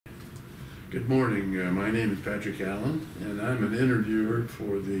Good morning. My name is Patrick Allen, and I'm an interviewer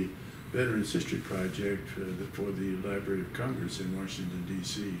for the Veterans History Project for the Library of Congress in Washington,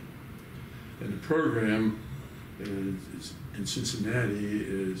 D.C. And the program in Cincinnati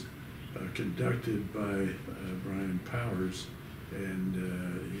is conducted by Brian Powers, and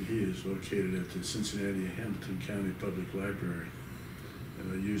he is located at the Cincinnati Hamilton County Public Library.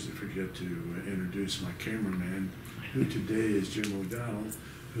 And I usually forget to introduce my cameraman, who today is Jim O'Donnell,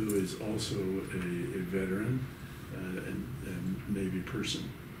 who is also a veteran and Navy person.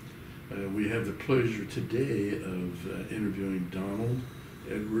 We have the pleasure today of interviewing Donald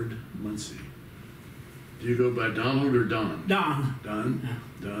Edward Muncy. Do you go by Donald or Don? Don. Don?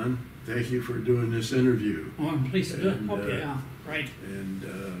 Yeah. Don, thank you for doing this interview. Oh, I'm pleased to do it. Okay, yeah, right. And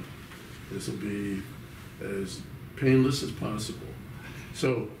this will be as painless as possible.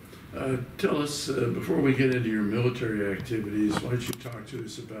 So, tell us, before we get into your military activities, why don't you talk to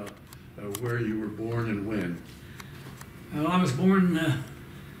us about where you were born and when? Well, I was born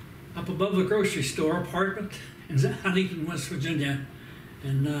up above the grocery store apartment in Huntington, West Virginia,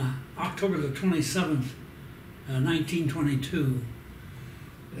 in October the 27th, 1922.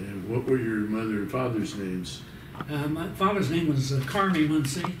 And what were your mother and father's names? My father's name was Carney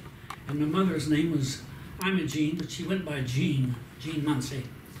Muncy, and my mother's name was Imogene, but she went by Jean Muncy.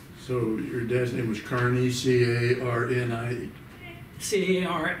 So your dad's name was Carney, C-A-R-N-I-E?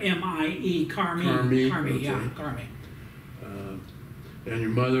 C-A-R-M-I-E, Carmi. Carmi, Carmi, okay. yeah, Carmi. And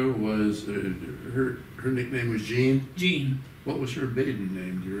your mother was, her nickname was Jean? Jean. What was her maiden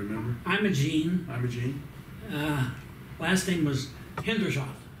name, do you remember? Imogene. Imogene? Last name was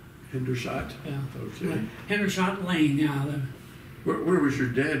Hendershot. Hendershot? Yeah. Okay. Hendershot Lane, yeah. Where was your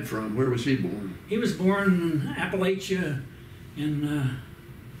dad from? Where was he born? He was born in Appalachia in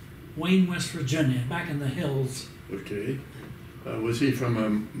Wayne, West Virginia, back in the hills. Okay. Was he from a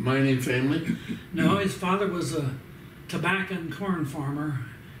mining family? No, his father was a tobacco and corn farmer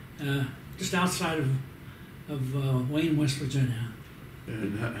just outside of Wayne, West Virginia.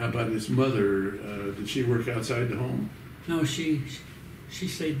 And how about his mother? Did she work outside the home? No, she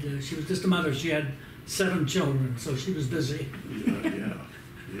stayed, she was just a mother. She had 7 children, so she was busy. Yeah.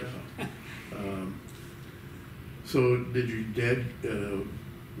 So did your dad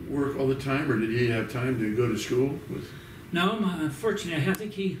work all the time, or did he have time to go to school? No, unfortunately, I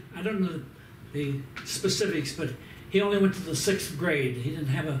think I don't know the specifics, but he only went to the 6th grade. He didn't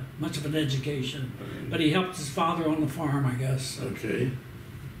have much of an education, but he helped his father on the farm, I guess. Okay.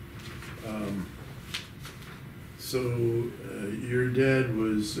 So your dad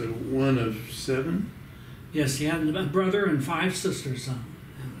was one of 7? Yes, he had a brother and 5 sisters.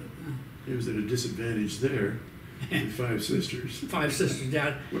 He was at a disadvantage there. 5 sisters. 5 sisters,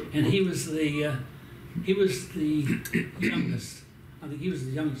 Dad, and he was the youngest. I think he was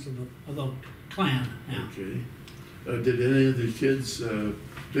the youngest of the clan. Yeah. Okay. Did any of the kids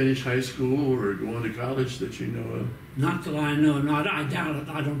finish high school or go on to college that you know of? Not that I know. No, I doubt it.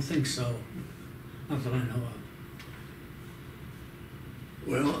 I don't think so. Not that I know of.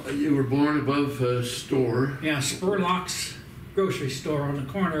 Well, you were born above a store. Yeah, Spurlock's grocery store on the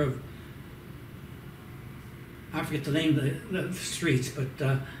corner of, I forget the name of the streets, but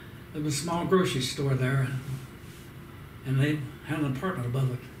there was a small grocery store there, and they had an apartment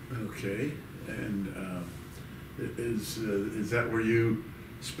above it. Okay, and is that where you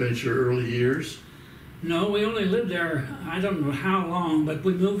spent your early years? No, we only lived there, I don't know how long, but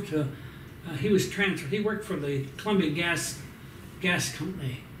we moved to, he was transferred. He worked for the Columbia Gas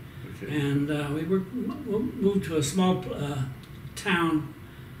Company. Okay. And we moved to a small town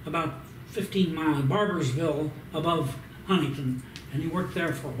about 15 miles, Barbersville, above Huntington, and he worked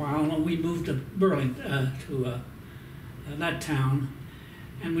there for a while. And we moved to Burlington, to that town,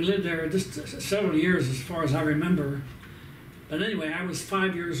 and we lived there just several years, as far as I remember. But anyway, I was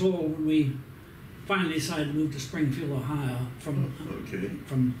 5 years old when we finally decided to move to Springfield, Ohio. From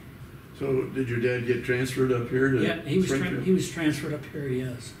So did your dad get transferred up here to Yeah, he was transferred up here,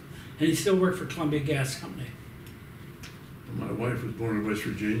 yes. And he still worked for Columbia Gas Company. My wife was born in West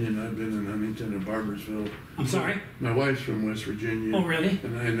Virginia, and I've been in Huntington and Barboursville. I'm sorry? My wife's from West Virginia. Oh, really?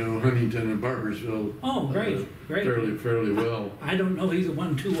 And I know Huntington and Barboursville. Oh, great. Fairly well. I don't know either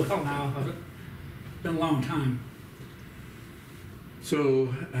one too well now. It's been a long time.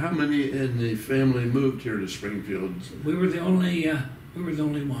 So, how many in the family moved here to Springfield? We were the only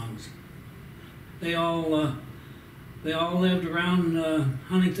ones. They all lived around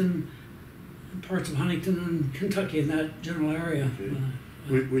Huntington, parts of Huntington and Kentucky, in that general area. Okay.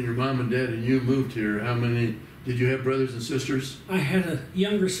 When your mom and dad and you moved here, how many, did you have brothers and sisters? I had a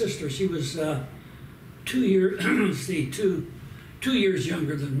younger sister. She was 2 years, 2 years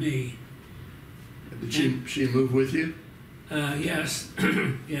younger than me. Did she move with you? Yes,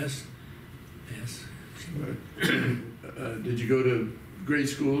 yes, yes. Did you go to grade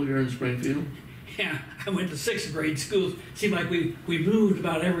school here in Springfield? Yeah, I went to sixth grade school. Seemed like we moved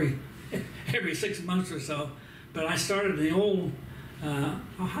about every 6 months or so. But I started in the old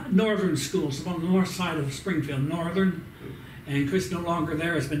northern schools on the north side of Springfield, Northern. And Chris no longer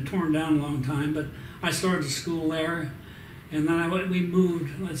there. It's been torn down a long time. But I started school there. And then we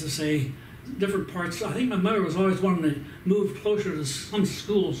moved, let's just say, different parts. I think my mother was always wanting to move closer to some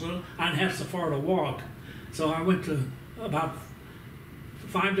schools so I'd have so far to walk. So I went to about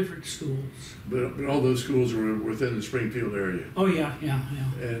 5 different schools. But all those schools were within the Springfield area? Oh, yeah.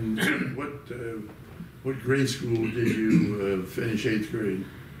 And what grade school did you finish 8th grade?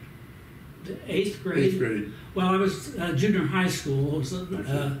 The 8th grade? 8th grade. Well, I was junior high school. It was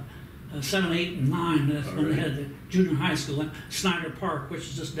 7, 8, and 9. That's when they had the junior high school at Snyder Park, which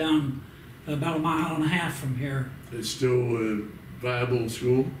is just down about 1.5 miles from here. It's still a viable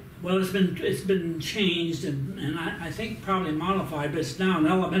school? Well, it's been changed and I think probably modified, but it's now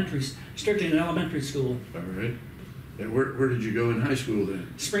strictly an elementary school. All right. And where did you go in high school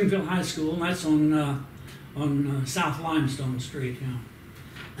then? Springfield High School, and that's on South Limestone Street. Yeah.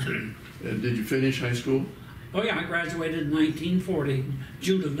 And did you finish high school? Oh yeah, I graduated in 1940,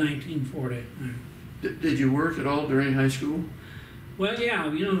 June of 1940. Did you work at all during high school? Well, yeah.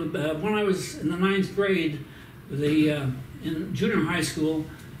 When I was in the 9th grade, in junior high school,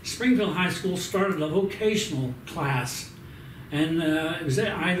 Springfield High School started a vocational class, and it was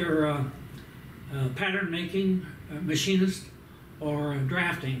either pattern making, machinist, or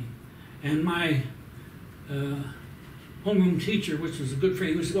drafting. And my homeroom teacher, which was a good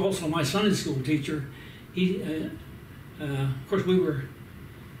friend, he was also my Sunday school teacher. He, of course,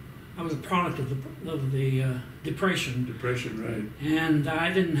 I was a product of the Depression. Depression, right? And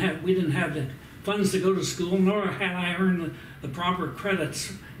we didn't have the funds to go to school, nor had I earned the proper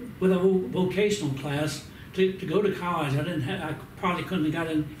credits with a vocational class to go to college. I probably couldn't have got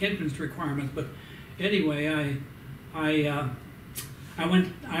an entrance requirement, but anyway, I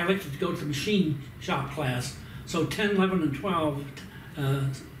elected to go to the machine shop class. So 10, 11, and 12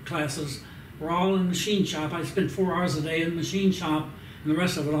 classes were all in the machine shop. I spent 4 hours a day in the machine shop, and the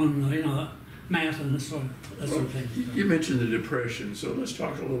rest of it on math and that sort of thing. You mentioned the Depression, so let's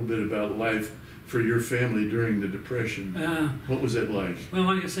talk a little bit about life for your family during the Depression. What was it like? Well,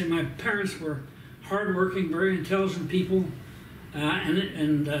 like I say, my parents were hardworking, very intelligent people, and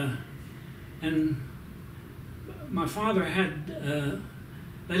my father had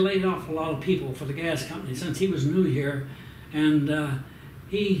they laid off a lot of people for the gas company since he was new here, and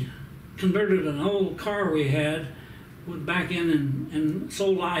he converted an old car we had back in and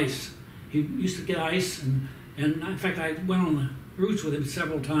sold ice. He used to get ice, and in fact I went on the routes with him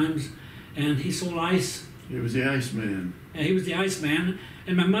several times, and he sold ice. He was the Iceman. And he was the Iceman,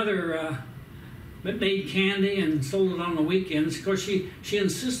 and my mother made candy and sold it on the weekends. Of course, she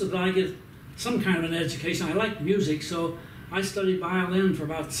insisted that I get some kind of an education. I liked music, so I studied violin for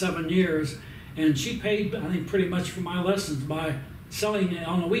about 7 years, and she paid, I think, pretty much for my lessons by selling it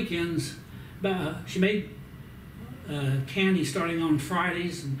on the weekends. She made candy starting on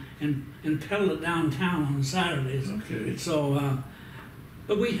Fridays and peddled it downtown on Saturdays. Okay. So,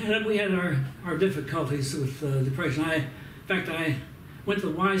 but we had our difficulties with depression. In fact, I went to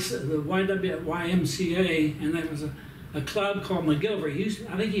the YMCA, and there was a club called McGilvery.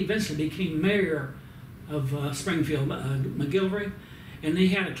 I think he eventually became mayor of Springfield, McGilvery, and they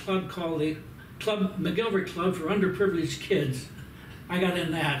had a club called the McGilvery Club for Underprivileged Kids. I got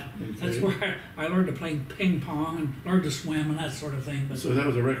in that. Okay. That's where I learned to play ping pong and learned to swim and that sort of thing. But, so that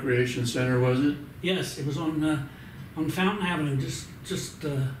was a recreation center, was it? Yes, it was on Fountain Avenue, just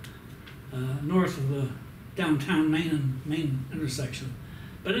north of the downtown main intersection.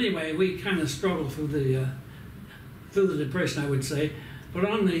 But anyway, we kind of struggled through the Depression, I would say. But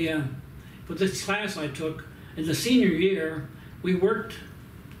with this class I took in the senior year, we worked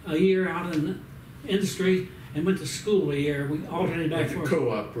a year out in the industry and went to school a year. We alternated back and forth. Like a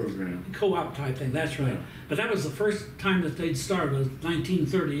co-op program. Co-op type thing, that's right. Yeah. But that was the first time that they'd started. It was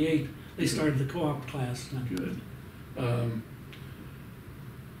 1938. They started the co-op class. Good.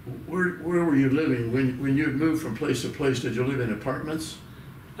 Where were you living when you moved from place to place? Did you live in apartments?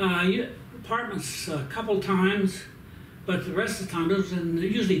 Apartments a couple times, but the rest of the time it was in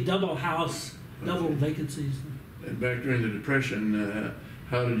usually double house, double vacancies. And back during the Depression,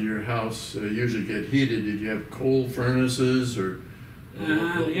 how did your house usually get heated? Did you have coal furnaces or?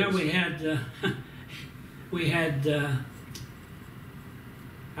 Yeah, we had.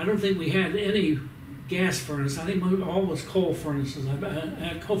 I don't think we had any gas furnace. I think all was coal furnaces.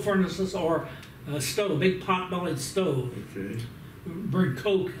 Coal furnaces or a stove, big pot-bellied stove. Okay. Burned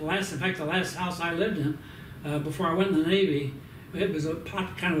coke. In fact, the last house I lived in before I went in the Navy, it was a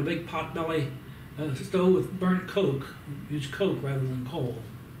kind of a big pot-belly stove with burnt coke. Used coke rather than coal.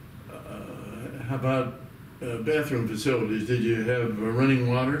 How about bathroom facilities? Did you have running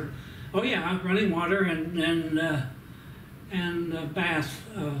water? Oh yeah, running water and bath.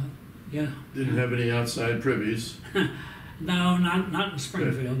 Yeah. Didn't have any outside privies? No, not in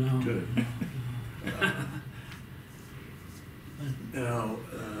Springfield. No. Good. No. Now,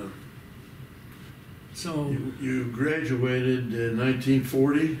 So you graduated in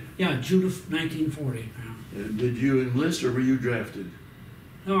 1940? yeah, June of 1940. Yeah. And did you enlist or were you drafted?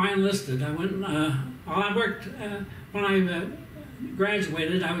 No, I enlisted. I went. I worked when I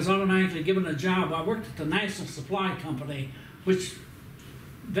graduated. I was automatically given a job. I worked at the National Supply Company, which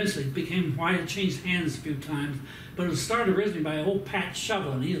eventually became why it changed hands a few times. But it was started originally by old Pat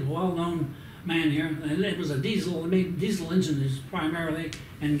Shovelin. He's a well-known man here, and it was a diesel. It made diesel engines primarily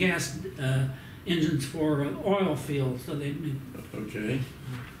and gas engines for oil fields. So they. Okay.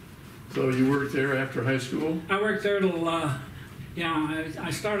 So you worked there after high school? I worked there till. Yeah,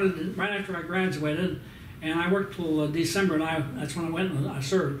 I started right after I graduated, and I worked till December, and that's when I went and I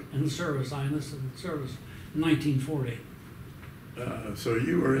served in the service. I enlisted in the service in 1940. So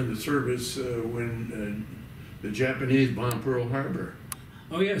you were in the service when the Japanese bombed Pearl Harbor.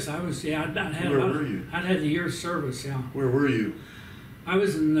 Oh yes, I was. Yeah, Where were you? I'd had a year's service. Yeah. Where were you? I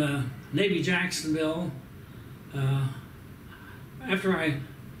was in Navy Jacksonville. After I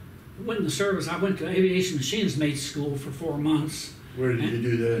went in the service, I went to aviation machines mate school for 4 months. Where did you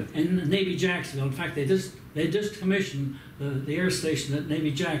do that? In Navy Jacksonville. In fact, they just commissioned the air station at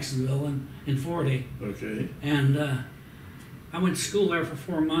Navy Jacksonville in 40. Okay. And I went to school there for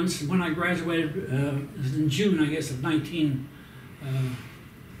 4 months. And when I graduated in June, I guess, of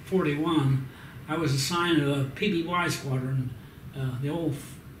 1941, I was assigned to a PBY squadron, the old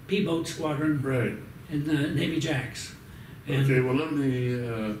P-boat squadron, Right. in Navy Jacks. And Okay. Well, let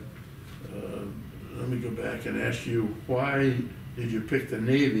me go back and ask you, why did you pick the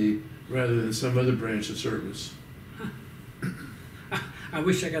Navy rather than some other branch of service? I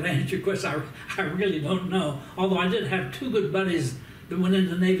wish I could answer your question. I really don't know. Although I did have two good buddies that went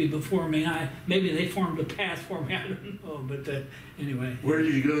into the Navy before me. Maybe they formed a path for me. I don't know. But anyway. Where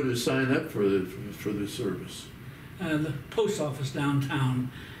did you go to sign up for the service? The post office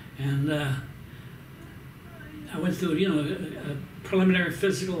downtown, and I went through a preliminary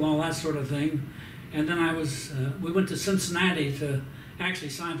physical and all that sort of thing, and then we went to Cincinnati to actually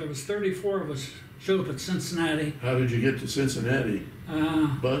sign. There was 34 of us showed up at Cincinnati. How did you get to Cincinnati?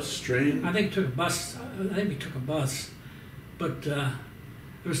 Bus, train? I think we took a bus. But there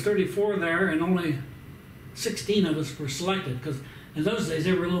was 34 there, and only 16 of us were selected, because in those days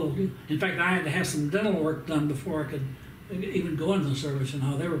they were a little. In fact, I had to have some dental work done before I could even go into the service.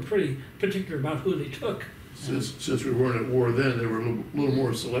 They were pretty particular about who they took. Since we weren't at war then, they were a little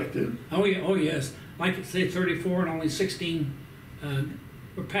more selective. Oh yeah, oh yes. Like I say, 34 and only 16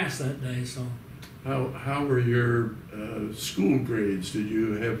 were passed that day. So. How were your school grades? Did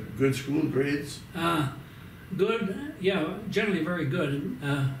you have good school grades? Good, yeah, generally very good.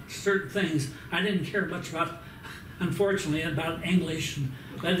 Certain things I didn't care much about, unfortunately, about English. And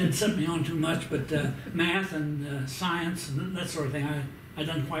that didn't set me on too much, but math and science and that sort of thing, I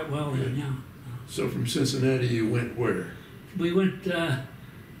done quite well in, yeah. So from Cincinnati, you went where? We went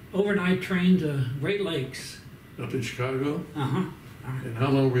overnight train to Great Lakes. Up in Chicago? Uh-huh. And how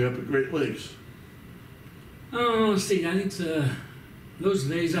long were you up at Great Lakes? Oh, let's see, I think those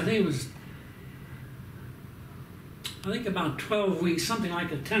days, I think about 12 weeks, something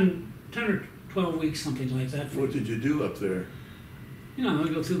like 10 or 12 weeks, something like that. What did you do up there? We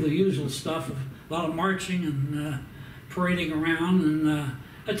go through the usual stuff, a lot of marching and parading around, and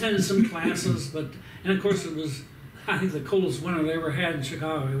attended some classes, and of course it was, I think, the coldest winter they ever had in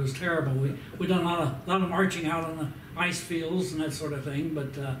Chicago. It was terrible. We done a lot of marching out on the ice fields and that sort of thing,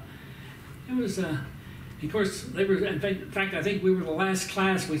 but it was, of course, they were, in fact, I think we were the last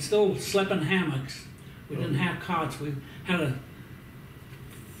class. We still slept in hammocks. We didn't have cots. We had I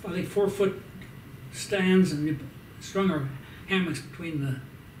think 4-foot stands, and we strung our hammocks between the.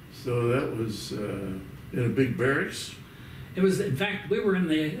 So that was in a big barracks? It was, in fact, we were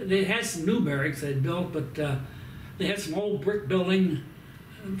they had some new barracks they'd built, but they had some old brick building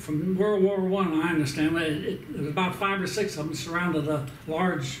from World War I understand. It was about 5 or 6 of them surrounded a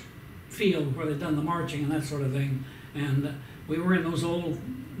large field where they'd done the marching and that sort of thing. And we were in those old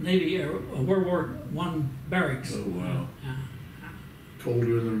Navy, World War I barracks. Oh, wow. Yeah.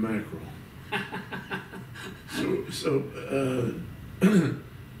 Colder than mackerel.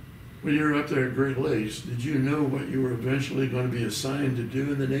 When you were up there at Great Lakes, did you know what you were eventually going to be assigned to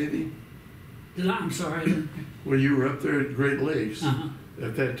do in the Navy? I'm sorry. When you were up there at Great Lakes,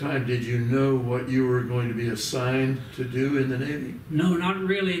 at that time, did you know what you were going to be assigned to do in the Navy? No, not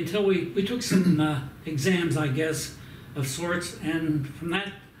really, until we took some exams, I guess, of sorts, and from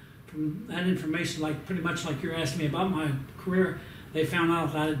that information, like pretty much like you're asking me about my career, they found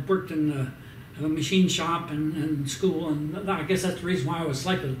out that I had worked in a machine shop and school, and I guess that's the reason why I was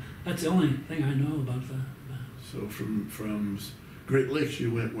selected. That's the only thing I know about that. So from Great Lakes,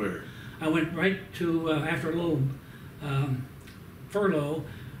 you went where? I went right to, after a little furlough,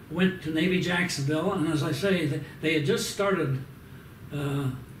 went to Navy Jacksonville, and as I say, they had just started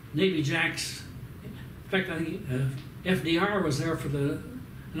Navy Jacks. In fact, I think FDR was there for the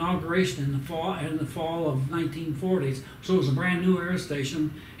inauguration in the fall of 1940s. So it was a brand new air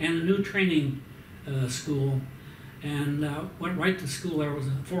station and a new training school, and went right to school. There was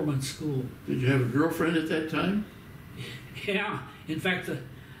a 4-month school. Did you have a girlfriend at that time? Yeah, in fact,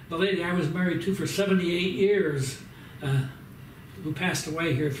 the lady I was married to for 78 years, who passed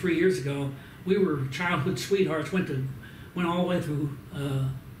away here 3 years ago, we were childhood sweethearts. Went all the way through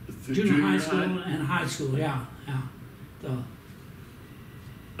junior high school and high school. Yeah. So,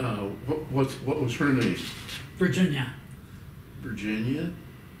 what was her name? Virginia. Virginia.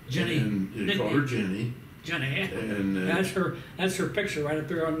 Jenny. And you call her Jenny. Jenny. And that's her picture right up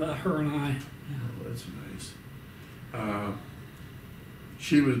there on her and I. Yeah. Oh, that's nice.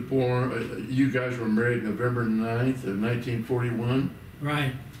 She was born. You guys were married November 9th of 1941.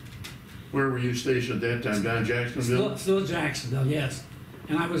 Right. Where were you stationed at that time? Down Jacksonville. Still Jacksonville, yes.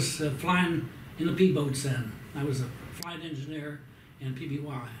 And I was flying in the P boats then. I was a flight engineer in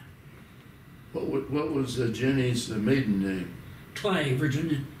PBY. What was Jenny's maiden name? Clay,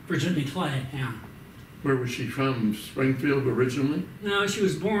 Virginia Clay. Yeah. Where was she from? Springfield originally? No, she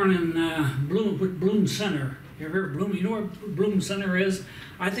was born in Bloom Center. You ever heard of Bloom? You know where Bloom Center is?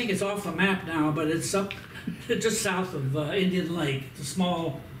 I think it's off the map now, but it's up just south of Indian Lake. It's a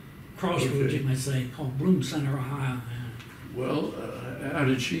small crossroads, you might say, called Bloom Center, Ohio. Yeah. Well, how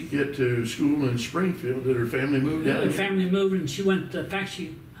did she get to school in Springfield? Did her family move down? Her family moved, and she went. In fact,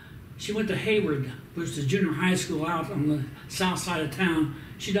 she went to Hayward, which is a junior high school out on the south side of town.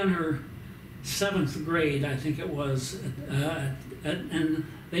 She done her 7th grade, I think it was, and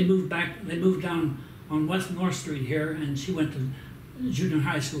they moved back. They moved down on West North Street here, and she went to junior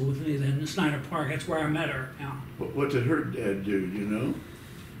high school with me then in Snyder Park. That's where I met her. Yeah. What did her dad do? Do you know?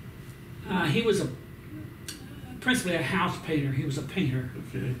 He was principally a house painter. He was a painter.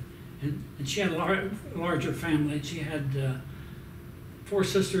 Okay. And she had a larger family. She had 4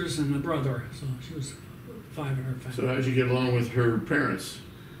 sisters and a brother, so she was 5 in her family. So how did you get along with her parents?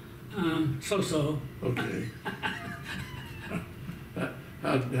 So-so. Okay.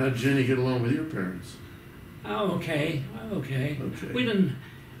 How'd Jenny get along with your parents? Oh, okay. We didn't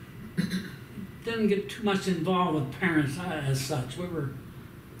get too much involved with parents as such. We were.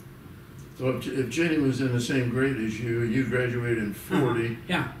 So if Jenny was in the same grade as you graduated in 40.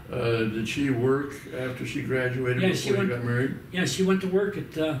 Yeah. Did she work after she graduated before you got married? Yeah, she went to work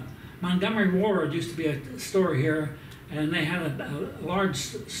at Montgomery Ward. Used to be a store here, and they had a large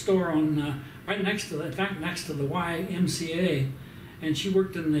store on right next to the YMCA, and she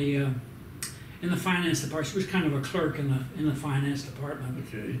worked in the finance department. She was kind of a clerk in the finance department.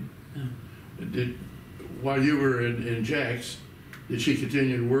 Okay. Yeah. While you were in Jax, did she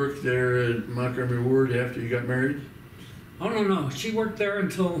continue to work there at Montgomery Ward after you got married? Oh, no. She worked there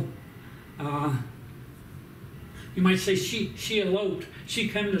until, you might say she eloped. She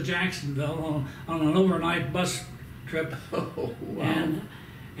came to Jacksonville on an overnight bus trip. Oh, wow.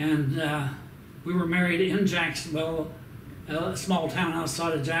 And we were married in Jacksonville, a small town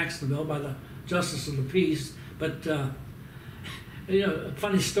outside of Jacksonville, by the Justice of the Peace. But, a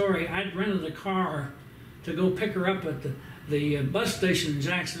funny story, I'd rented a car to go pick her up at the bus station in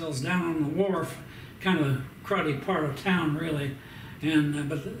Jacksonville. Is down on the wharf, kind of a cruddy part of town, really. And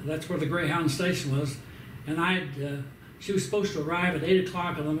but that's where the Greyhound station was. And she was supposed to arrive at 8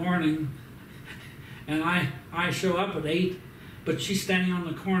 o'clock in the morning, and I show up at 8, but she's standing on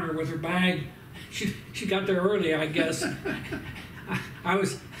the corner with her bag. She got there early, I guess. I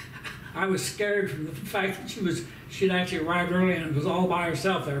was scared from the fact that she'd actually arrived early and was all by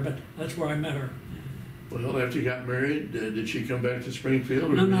herself there. But that's where I met her. Well, after you got married, did she come back to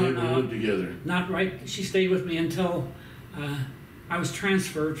Springfield, or No, did you no. live together? Not right. She stayed with me until I was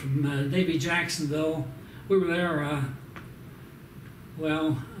transferred from Navy Jacksonville. We were there.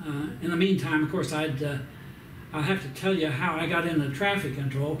 In the meantime, of course, I'll have to tell you how I got into traffic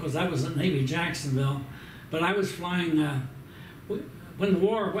control, because that was at Navy Jacksonville. But I was flying, when the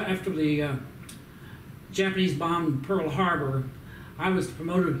war, after the Japanese bombed Pearl Harbor, I was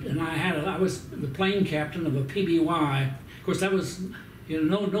promoted, and I was the plane captain of a PBY. Of course, that was,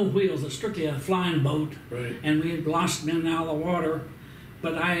 no wheels, it's strictly a flying boat. Right. And we had lost men out of the water.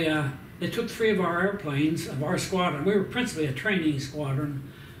 But they took 3 of our airplanes, of our squadron. We were principally a training squadron,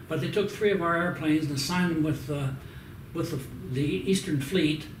 but they took 3 of our airplanes and assigned them with the Eastern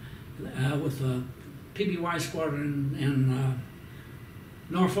Fleet, with the PBY squadron in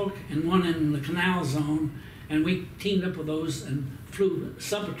Norfolk and one in the Canal Zone, and we teamed up with those and flew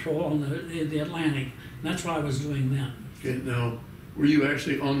sub-patrol on the Atlantic. And that's what I was doing then. Okay, now, were you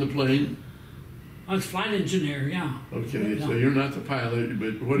actually on the plane? I was flight engineer, yeah. Okay, Yeah. so you're not the pilot,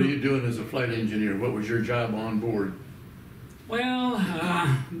 but what are you doing as a flight engineer? What was your job on board? Well,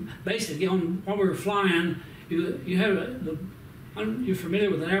 basically, on while we were flying, you had you're familiar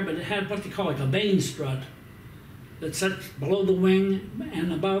with an air, but it had what they call like a vane strut that sits below the wing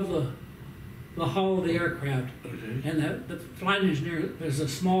and above the hull of the aircraft. Okay. And the flight engineer, there's a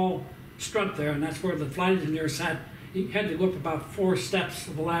small strut there, and that's where the flight engineer sat. He had to go up about 4 steps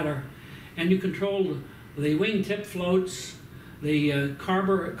of the ladder, and you controlled the wingtip floats, the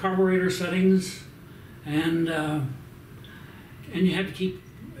carburetor settings, and you had to keep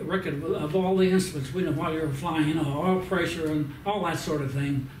a record of all the instruments while you were flying, oil pressure and all that sort of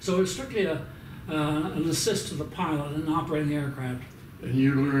thing. So it's strictly an assist to the pilot in operating the aircraft. And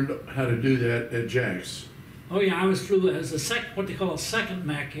you learned how to do that at JAX? Oh yeah, I flew as what they call a second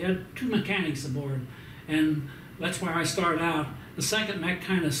mech. You had 2 mechanics aboard, and that's where I started out. The second mech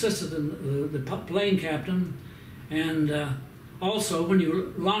kind of assisted the plane captain, and also when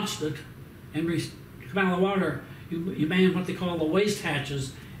you launched it and come out of the water, you manned what they call the waist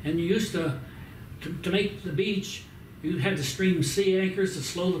hatches, and you used to make the beach, you had to stream sea anchors to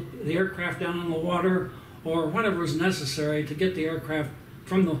slow the aircraft down in the water, or whatever was necessary to get the aircraft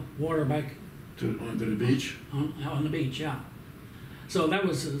from the water back onto the beach? On the beach, yeah. So that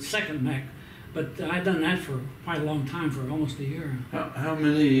was the second mech, but I'd done that for quite a long time, for almost a year. How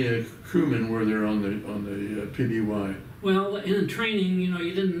many crewmen were there on the PBY? Well, in training,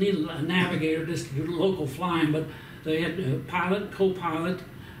 you didn't need a navigator just to do local flying, but they had a pilot, co-pilot,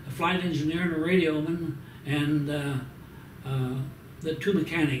 a flight engineer, and a radioman, and the 2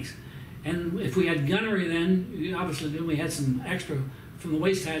 mechanics. And if we had gunnery then, obviously we had some extra from the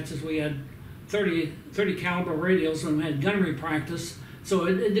waist hatches. We had 30 caliber radios when we had gunnery practice. So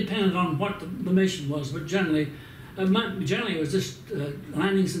it depended on what the mission was, but generally it was just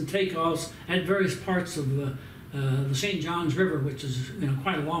landings and takeoffs at various parts of the St. Johns River, which is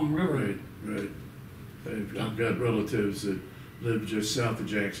quite a long river. Right. I've got relatives that live just south of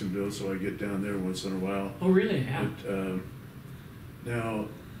Jacksonville, so I get down there once in a while. Oh, really? Yeah. But, now,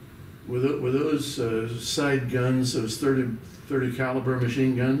 were those side guns, those 30 caliber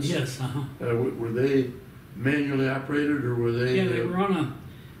machine guns? Yes. Were they manually operated, or were they? Yeah, they were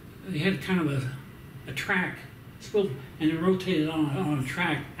they had kind of a track, and it rotated on a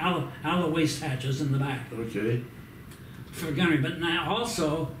track out of the waist hatches in the back. Okay. For gunnery, but now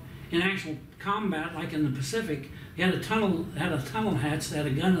also in actual combat, like in the Pacific, you had a tunnel hatch. They had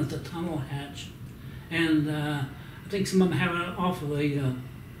a gun at the tunnel hatch, and I think some of them had it off of the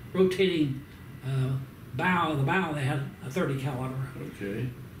rotating bow. The bow they had a 30 caliber. Okay,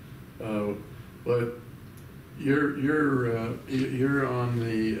 but you're on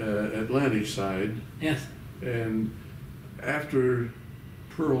the Atlantic side. Yes. And after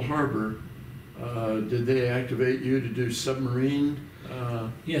Pearl Harbor, did they activate you to do submarine?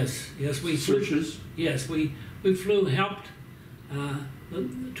 Yes. We searches. We flew, helped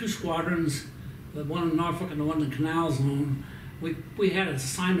the 2 squadrons, the one in Norfolk and the one in the Canal Zone. We had an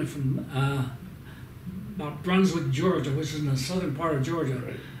assignment from about Brunswick, Georgia, which is in the southern part of Georgia,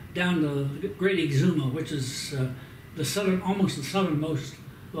 Right. down to Great Exuma, which is almost the southernmost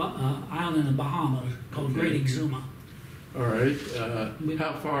island in the Bahamas, called Great Exuma. All right.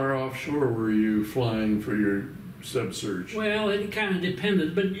 How far offshore were you flying for your sub-search? Well, it kind of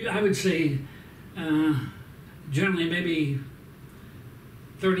depended, but I would say generally maybe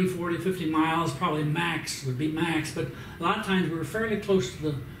 30, 40, 50 miles, probably would be max, but a lot of times we were fairly close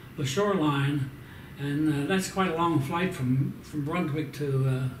to the shoreline, and that's quite a long flight from Brunswick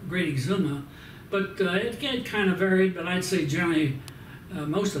to Great Exuma, but it kind of varied, but I'd say generally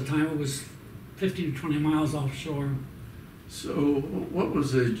most of the time it was 15 to 20 miles offshore. So what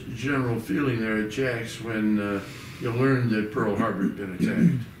was the general feeling there at JAX when you learned that Pearl Harbor had been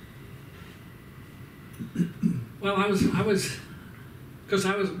attacked? Well, I was in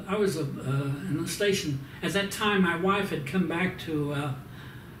the station at that time. My wife had come back to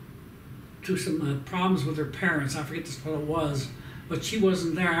to some problems with her parents. I forget what it was, but she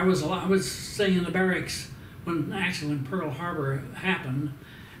wasn't there. I was staying in the barracks when Pearl Harbor happened,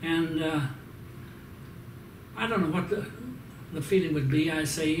 and I don't know what the feeling would be. I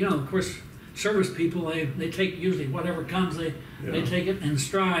say, you know, of course, service people they take usually whatever comes they take it in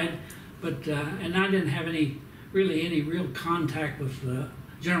stride, but and I didn't have any real contact with the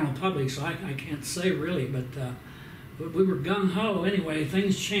general public, so I can't say really, but we were gung-ho anyway.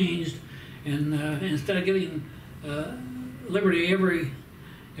 Things changed, and instead of getting Liberty every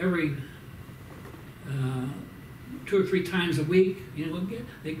 2 or 3 times a week, you know,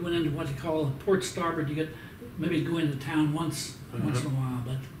 they went into what they call a port starboard. You get maybe go into town once in a while,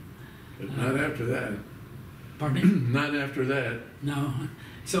 but not after that. Pardon me? Not after that. No.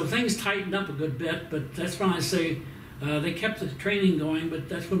 So things tightened up a good bit, but that's when I say they kept the training going, but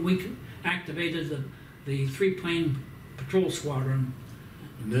that's when we activated the 3-plane patrol squadron.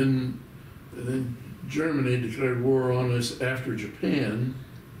 And then Germany declared war on us after Japan.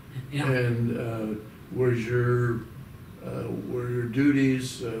 Yeah. And were your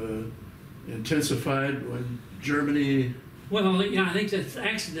duties intensified when Germany? Well, yeah, I think that's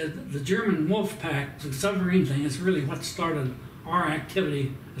actually the German wolf pack, the submarine thing, is really what started our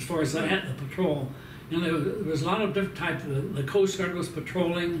activity as far as the patrol. You know, there was a lot of different types. The Coast Guard was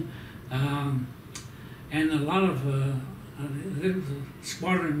patrolling, and a lot of the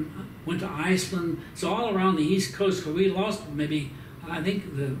squadron went to Iceland. So all around the East Coast, we lost maybe, I think,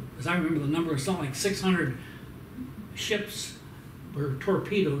 as I remember the number, was something like 600 ships were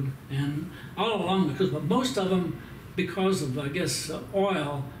torpedoed, and all along the coast. But most of them, because of, I guess,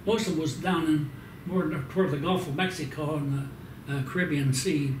 oil, most of them was down in more toward the Gulf of Mexico and the Caribbean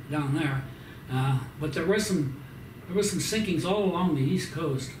Sea down there. But there was some sinkings all along the East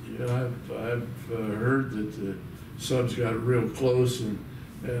Coast. Yeah, I've heard that the subs got real close and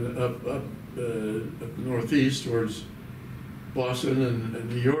up northeast towards Boston and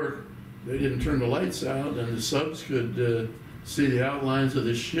New York. They didn't turn the lights out, and the subs could see the outlines of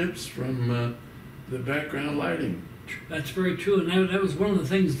the ships from the background lighting. That's very true, and that was one of the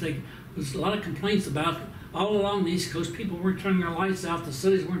things there was a lot of complaints about all along the East Coast. People weren't turning their lights out, the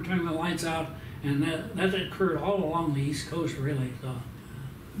cities weren't turning their lights out, and that occurred all along the East Coast, really. So.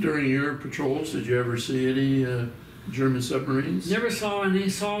 During your patrols, did you ever see any German submarines? Never saw any.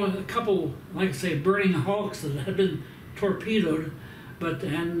 Saw a couple, like I say, burning hulks that had been torpedoed,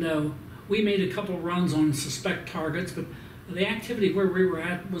 and we made a couple runs on suspect targets, but the activity where we were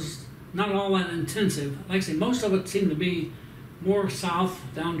at was not all that intensive. Like I say, most of it seemed to be more south,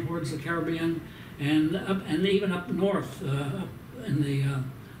 down towards the Caribbean, and even up north, up in the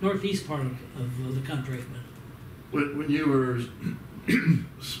northeast part of the country. But when you were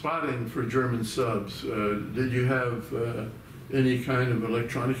spotting for German subs, did you have any kind of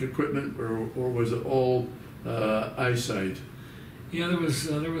electronic equipment, or was it all eyesight? Yeah,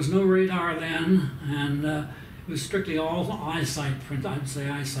 there was no radar then, and it was strictly all eyesight. I'd say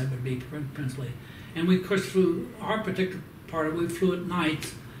eyesight would be principally. And we, of course, flew our particular part of it. We flew at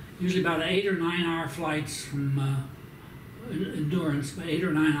night, usually about 8 or 9 hour flights from endurance, about 8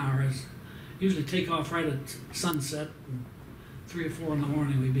 or 9 hours. Usually take off right at sunset. 3 or 4 in the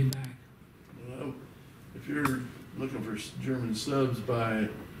morning, we'd be back. Well, if you're looking for German subs by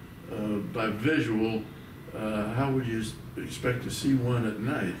visual, how would you expect to see one at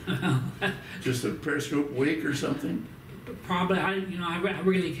night? Just a periscope wake or something? Probably. I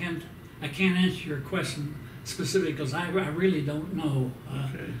really can't answer your question specifically because I really don't know.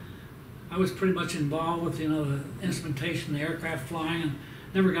 Okay. I was pretty much involved with the instrumentation, the aircraft flying, and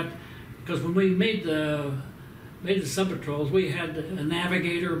never got, because when we made the sub patrols, we had a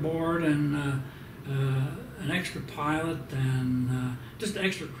navigator aboard and an extra pilot and just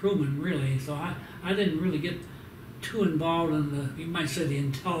extra crewman, really. So I didn't really get too involved in you might say, the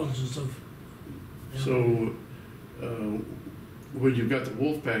intelligence of. So, when you got the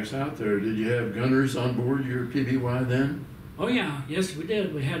wolf packs out there, did you have gunners on board your PBY then? Oh yeah, yes we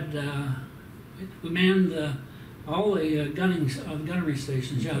did. We had we manned all the gunnery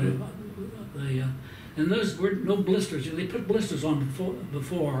stations. Yeah, and those were no blisters. They put blisters on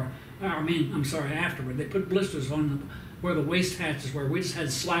before. Afterward. They put blisters on where the waist hatches were. We just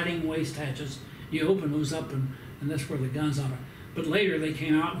had sliding waist hatches. You open those up, and that's where the guns are. But later they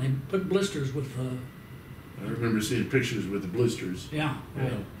came out and they put blisters with. I remember seeing pictures with the blisters. Yeah.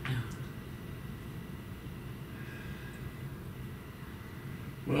 Right. Yeah.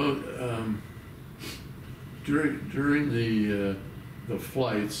 Well, during the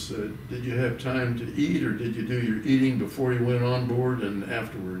flights, did you have time to eat, or did you do your eating before you went on board and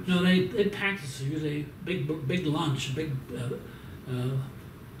afterwards? No, they packed us usually big lunch, big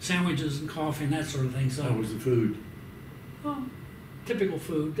sandwiches and coffee and that sort of thing. So, How was the food? well, typical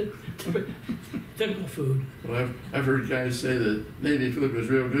food. Typical food. Well, I've heard guys say that Navy food was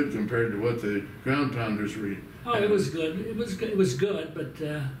real good compared to what the ground pounders were. Oh, it was good. It was good. It was good, but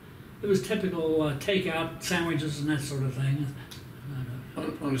it was typical takeout sandwiches and that sort of thing.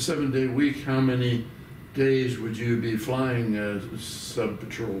 On a 7-day week, how many days would you be flying sub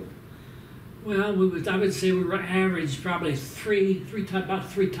patrol? Well, I would say we were average probably about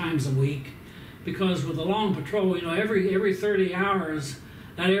three times a week, because with a long patrol, you know, every 30 hours,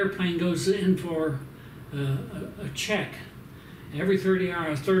 that airplane goes in for a check. Every 30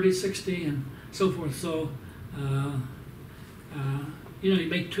 hours, 30, 60, and so forth. So, you know, you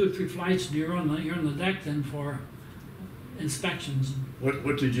make 2 or 3 flights, and you're on the deck then for inspections.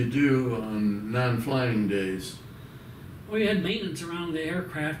 What did you do on non-flying days? Well, you had maintenance around the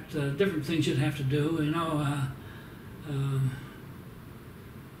aircraft, different things you'd have to do, you know,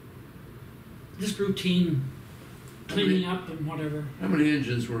 just routine cleaning up and whatever. How many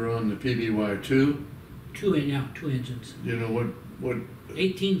engines were on the PBY? 2? 2 engines. You know what?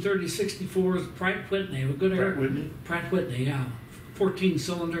 1830-64 is Pratt Whitney, a good air. Pratt Whitney? Pratt Whitney, yeah,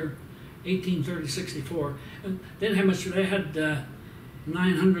 14-cylinder, 1830-64. They didn't have much. They had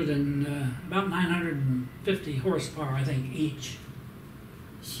about 950 horsepower, I think, each.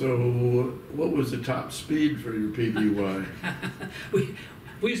 So, what was the top speed for your PBY?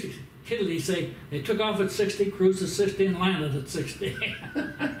 we used to kiddingly say they took off at 60, cruised at 60, and landed at 60.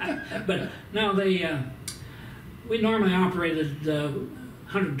 But no, we normally operated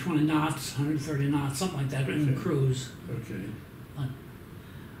 120 knots, 130 knots, something like that, in cruise. Okay.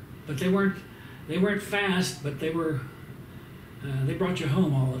 But they weren't fast, but they were. They brought you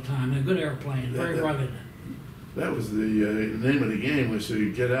home all the time. A good airplane, very rugged. That was the name of the game, was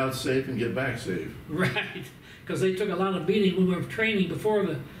to get out safe and get back safe. Right, because they took a lot of beating when we were training before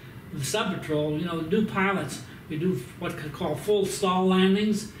the sub patrol. You know, new pilots, we do what they call full stall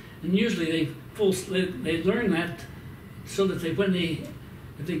landings, and usually they learn that so that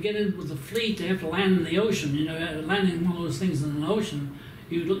if they get in with the fleet, they have to land in the ocean. You know, landing one of those things in the ocean,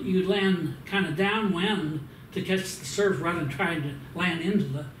 you land kind of downwind to catch the surf rather than trying to land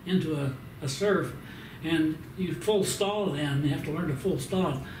into a surf. And you full stall then, you have to learn to full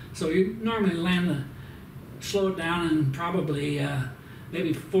stall. So you normally slow it down and probably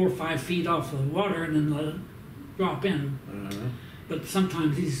maybe 4 or 5 feet off the water and then let it drop in. But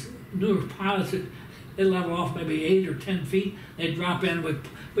sometimes these newer pilots, they level off maybe 8 or 10 feet, they drop in,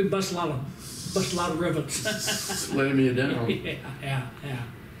 we bust a lot of rivets. Slam you down. Yeah.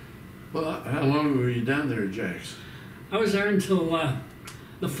 Well, how long were you down there, Jax? I was there until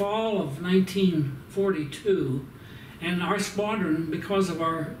the fall of 1942, and our squadron, because of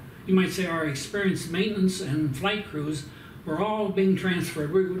our experienced maintenance and flight crews, were all being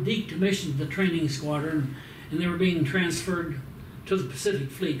transferred. We were decommissioned the training squadron, and they were being transferred to the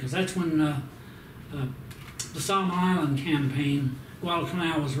Pacific Fleet, because that's when the Solomon Island campaign,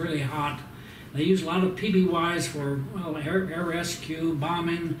 Guadalcanal, was really hot. They used a lot of PBYs for air rescue,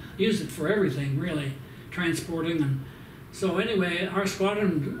 bombing. They used it for everything, really, transporting. And so anyway, our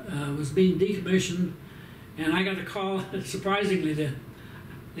squadron was being decommissioned, and I got a call. Surprisingly, the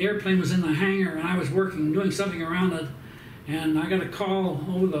airplane was in the hangar, and I was doing something around it, and I got a call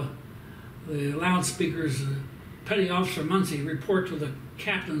over the loudspeakers. Petty Officer Muncy report to the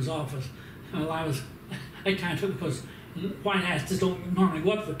captain's office. Well, I kind of took, because White Hats just don't normally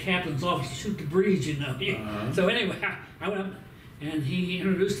go up to the captain's office to shoot the breeze, you know. So anyway, I went up and he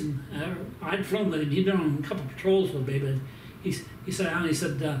introduced him. I'd flown with him. He'd been on a couple of patrols with me, but he sat down and he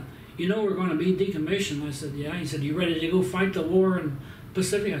said, you know we're going to be decommissioned. I said, yeah. He said, you ready to go fight the war in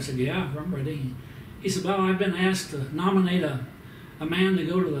Pacific? I said, yeah, I'm ready. He said, well, I've been asked to nominate a man to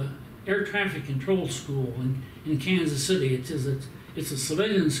go to the air traffic control school in Kansas City. It's a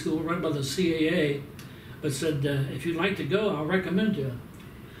civilian school run by the CAA. But said, if you'd like to go, I'll recommend you.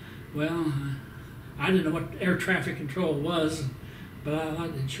 Well, I didn't know what air traffic control was, but I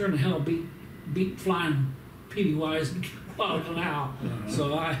thought it sure in the hell beat flying PBYs and Guadalcanal.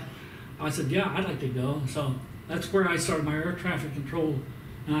 So I said, yeah, I'd like to go. So that's where I started my air traffic control.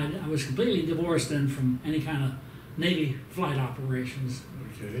 And I was completely divorced then from any kind of Navy flight operations.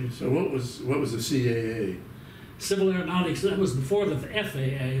 Okay, so what was the CAA? Civil Aeronautics, that was before the FAA.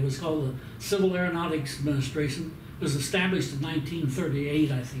 It was called the Civil Aeronautics Administration. It was established in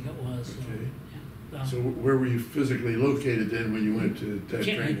 1938, I think it was. Okay. Yeah. So where were you physically located then when you went to that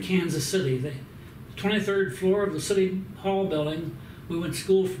training? Kansas City. The 23rd floor of the City Hall building. We went to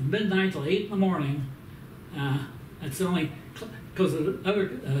school from midnight till 8 in the morning. That's the only, because of the other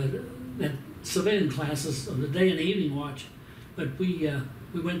civilian classes of the day and the evening watch. But we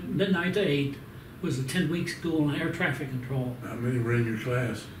we went midnight to 8. It was a 10-week school in air traffic control. How many were in your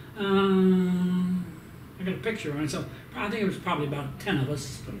class? I got a picture on it, so I think it was probably about 10 of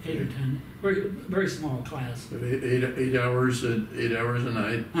us, Okay. 8 or 10. Very small class. But eight hours a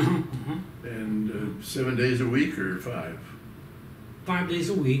night, and 7 days a week or 5? 5 days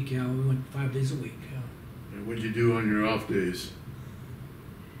a week, yeah, we went 5 days a week. Yeah. And what'd you do on your off days?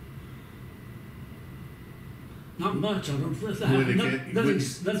 Not much. I don't. When Nothing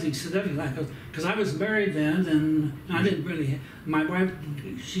significant. Because I was married then, and I didn't really. My wife,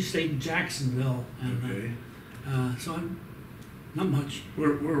 she stayed in Jacksonville, and Okay. so I'm not much.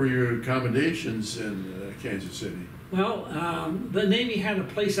 Where were your accommodations in Kansas City? Well, the Navy had a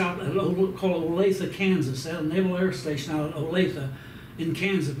place out at called Olathe, Kansas. They had a naval air station out at Olathe in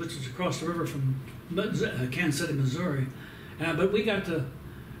Kansas, which is across the river from Kansas City, Missouri. But we got to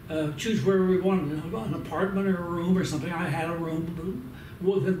choose where we wanted, an apartment or a room or something. I had a room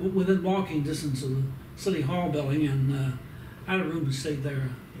within walking distance of the City Hall building, and I had a room and stayed there.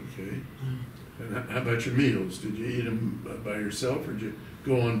 Okay. And how about your meals? Did you eat them by yourself, or did you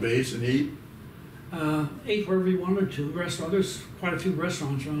go on base and eat? Ate wherever you wanted to. Restaurant. There's quite a few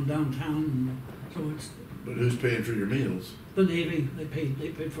restaurants around downtown, and so it's But who's paying for your meals? the Navy. They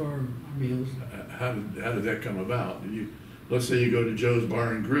paid for our meals. How did that come about? Let's say you go to Joe's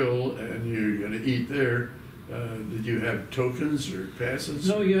Bar and Grill and you're going to eat there. Did you have tokens or passes?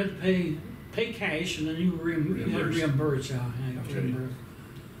 No, you had to pay cash, and then you had reimbursed. Yeah, I got Okay. reimbursed.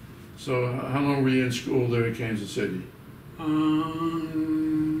 So how long were you in school there in Kansas City?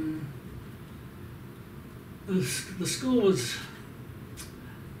 The school was,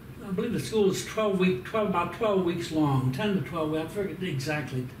 I believe the school was about 12 weeks long, 10 to 12. I forget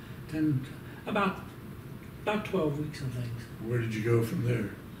exactly, about 12 weeks, I think. Where did you go from there?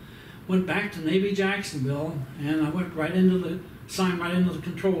 Went back to Navy Jacksonville, and I went signed right into the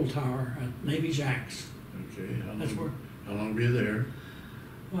control tower at Navy Jacks. Okay. How long were you there?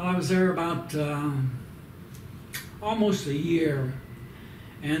 Well, I was there about almost a year,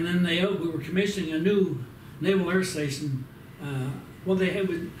 and then we were commissioning a new naval air station.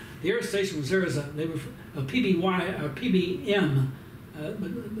 The air station was there as a PBM,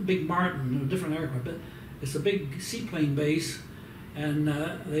 the Big Martin, a different aircraft, but it's a big seaplane base, and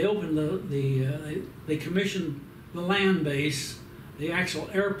they opened they commissioned the land base, the actual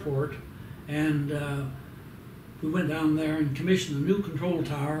airport, and we went down there and commissioned a new control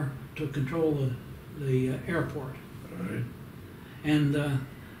tower to control the airport. All right. And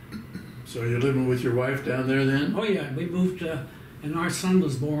So you're living with your wife down there then? oh yeah, we moved, and our son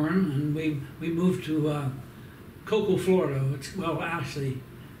was born, and we moved to Cocoa, Florida.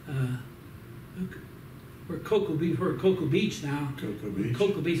 We're Cocoa Beach now. Cocoa Beach.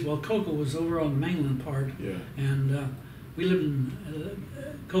 Cocoa Beach. Well, Cocoa was over on the mainland part. Yeah. And we lived in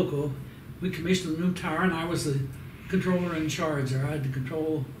Cocoa. We commissioned a new tower, and I was the controller in charge there. I had the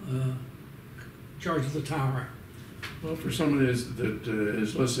charge of the tower. Well, for somebody that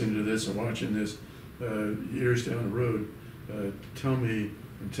is listening to this and watching this years down the road, tell me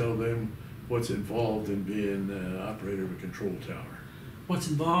and tell them what's involved in being operator of a control tower. What's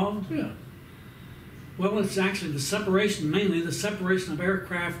involved? Yeah. Well, it's actually mainly the separation of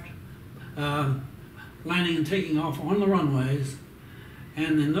aircraft landing and taking off on the runways.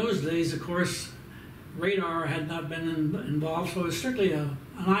 And in those days, of course, radar had not been involved, so it was strictly an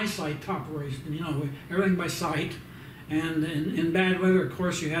eyesight operation, everything by sight. And in bad weather, of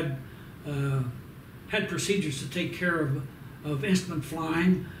course, you had procedures to take care of instrument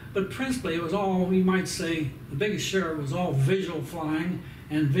flying, but principally it was all, you might say, the biggest share was all visual flying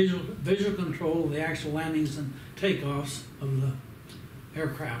and visual control of the actual landings and takeoffs of the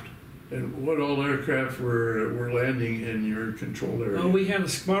aircraft. And what all aircraft were landing in your control area? Well, we had a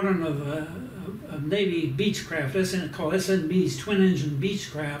squadron of Navy Beechcraft, called SNBs, twin-engine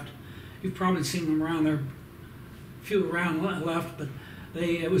Beechcraft. You've probably seen them around there, a few around left, but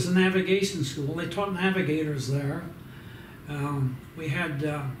it was a navigation school. They taught navigators there. We had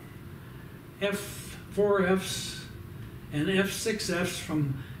F4Fs and F6Fs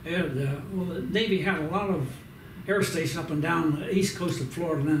from, the Navy had a lot of air stations up and down the east coast of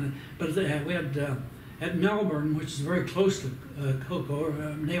Florida, but we had at Melbourne, which is very close to Cocoa,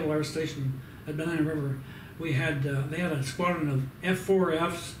 Naval Air Station at Banana River. They had a squadron of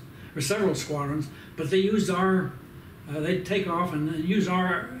F4Fs, or several squadrons, but they used they'd take off and use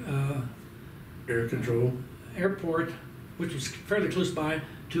our air control airport, which was fairly close by,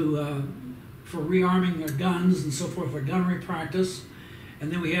 for rearming their guns and so forth for gunnery practice.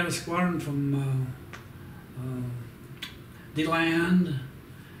 And then we had a squadron from DeLand,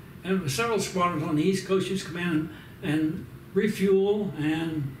 and several squadrons on the East Coast used to come in and refuel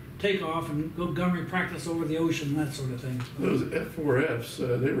and take off and go gunnery practice over the ocean, that sort of thing. Those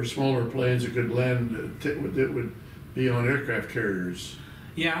F-4Fs, they were smaller planes that could land, that would be on aircraft carriers.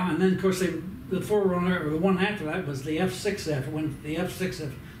 Yeah, and then of course the forerunner, or the one after that, was the F-6F. When the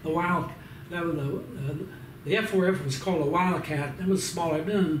F-6F, the F-4F was called a Wildcat. It was smaller, it had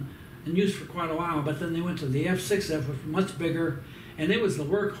been in use for quite a while. But then they went to the F-6F, which was much bigger, and it was the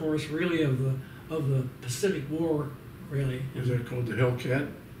workhorse really of the Pacific War, really. Was that called the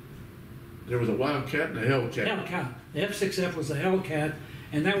Hellcat? There was a Wildcat and a Hellcat. Hellcat. The F-6F was the Hellcat,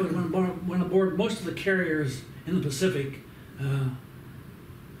 and that was went aboard most of the carriers in the Pacific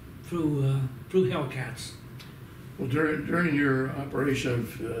through Hellcats. Well, during your operation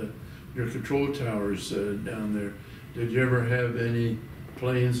of your control towers down there, did you ever have any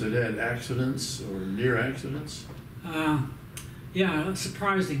planes that had accidents or near accidents? Yeah, a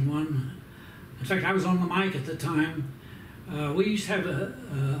surprising one. In fact, I was on the mic at the time. We used to have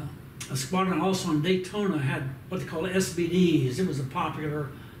a squadron also in Daytona, had what they call SBDs. It was a popular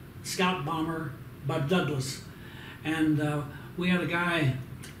scout bomber by Douglas. And we had a guy,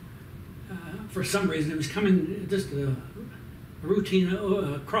 for some reason, it was coming just a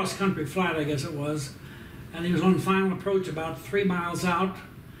routine cross-country flight, I guess it was. And he was on final approach about 3 miles out,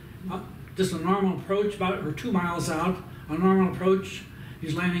 just a normal approach, or 2 miles out, a normal approach. He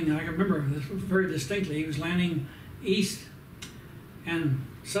was landing, I can remember this very distinctly, he was landing east and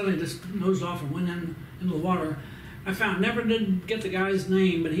suddenly just nosed off and went into the water. I never did get the guy's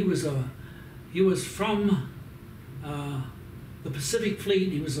name, but he was from the Pacific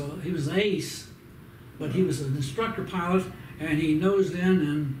Fleet. He was an ace, but he was an instructor pilot, and he nosed in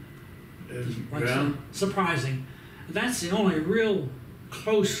and surprising. That's the only real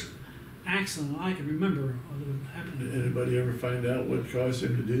close accident I can remember that happened. Did anybody ever find out what caused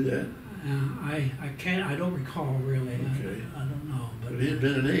him to do that? I don't recall really. Okay. I don't know. But he had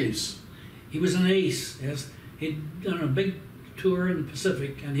been an ace. He was an ace, yes. He'd done a big tour in the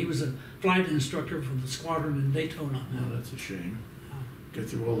Pacific, and he was a flight instructor for the squadron in Daytona. Oh, that's a shame. Get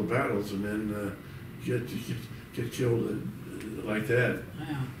through all the battles and then get killed like that.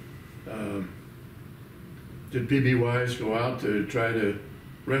 Yeah. Did PB Wise go out to try to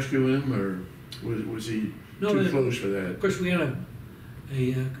rescue him, or was he too close for that? Of course, we had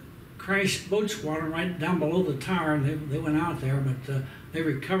a crashed boat squadron right down below the tower, and they went out there, but they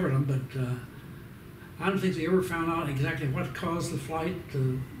recovered them. But I don't think they ever found out exactly what caused the flight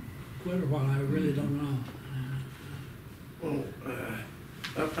to quit or what. I really don't know. Well,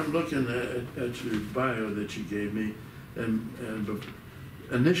 I'm looking at your bio that you gave me, and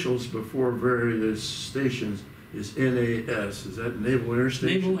initials before various stations is NAS. Is that Naval Air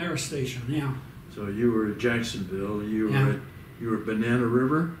Station? Naval Air Station, yeah. So you were at Jacksonville. You were at Banana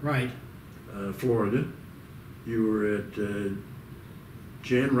River, right? Florida. You were at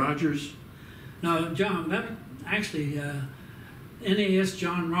Jan Rogers. No, John. That actually NAS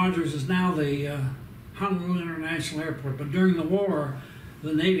John Rogers is now the Honolulu International Airport. But during the war,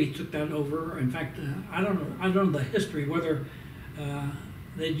 the Navy took that over. In fact, I don't know the history whether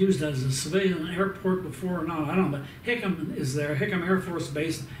they'd used that as a civilian airport before or not. I don't know. But Hickam is there. Hickam Air Force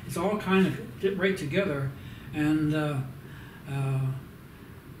Base. It's all kind of right together. And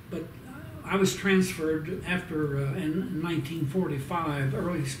but I was transferred after in 1945,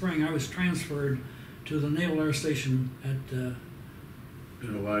 early spring. I was transferred to the Naval Air Station at in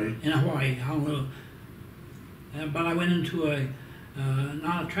Hawaii. In Hawaii, Honolulu. But I went into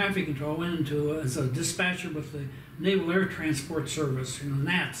not a traffic control. I went into as a dispatcher with the Naval Air Transport Service,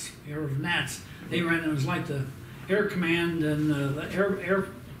 NATS, NATS. They ran. It was like the Air Command and the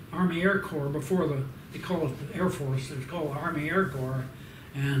Army Air Corps before they call it the Air Force. It was called the Army Air Corps,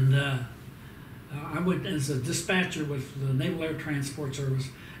 and I went as a dispatcher with the Naval Air Transport Service,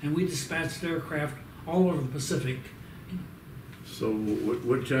 and we dispatched aircraft all over the Pacific. So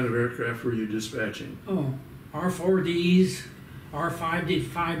what kind of aircraft were you dispatching? Oh, R4Ds,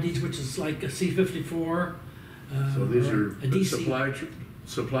 R5Ds, which is like a C-54. So these are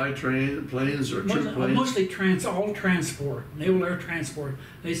supply train planes or troop planes? Mostly all transport, Naval Air Transport.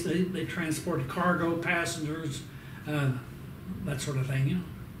 They transport cargo, passengers, that sort of thing, you know.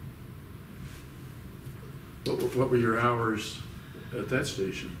 What were your hours at that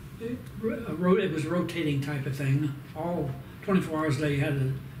station? It was a rotating type of thing. All 24 hours a day, you had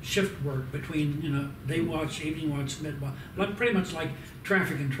to shift work between, day watch, evening watch, mid watch. Pretty much like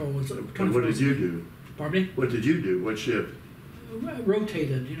traffic control. And what did you do? Pardon me? What did you do? What shift?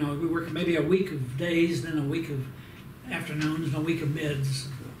 Rotated. We worked maybe a week of days, then a week of afternoons, and a week of mids.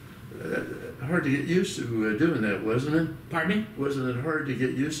 Hard to get used to doing that, wasn't it? Pardon me? Wasn't it hard to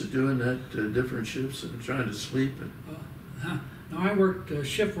get used to doing that, different shifts and trying to sleep? No, I worked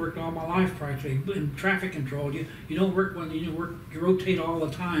shift worked all my life practically in traffic control. You don't work when you work. You rotate all the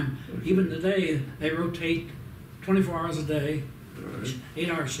time. Okay. Even today, they rotate 24 hours a day, All right.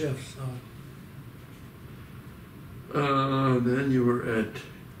 8-hour shifts. So. Then you were at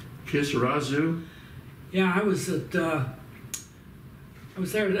Kisarazu. Yeah, I was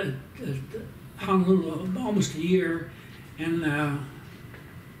there at Honolulu almost a year, and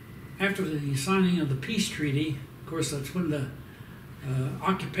after the signing of the peace treaty, of course, that's when the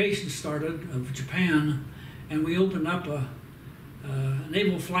occupation started of Japan, and we opened up a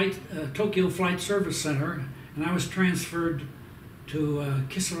naval flight, Tokyo Flight Service Center, and I was transferred to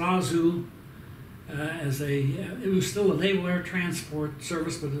Kisarazu it was still a naval air transport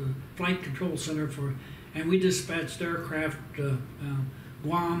service, but a flight control center and we dispatched aircraft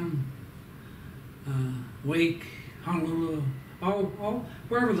Guam, Wake, Honolulu, all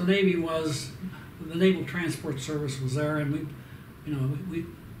wherever the Navy was, the Naval Transport Service was there, and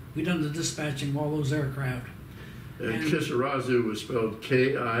we done the dispatching of all those aircraft. And Kisarazu was spelled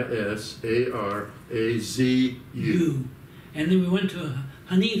Kisarazu. And then we went to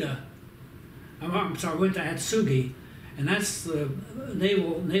Haneda. I'm sorry, we went to Atsugi, and that's the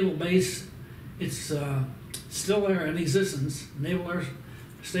naval base. It's still there in existence, Naval Air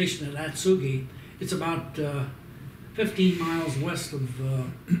Station at Atsugi. It's about 15 miles west of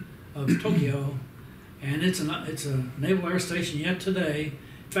Tokyo, and it's a naval air station yet today.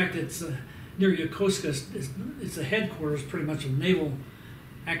 In fact, it's near Yokosuka. It's the headquarters, pretty much, of naval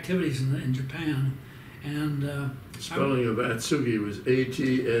activities in Japan. And spelling of Atsugi was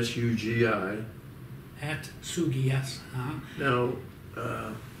A-T-S-U-G-I. Atsugi, yes. Now,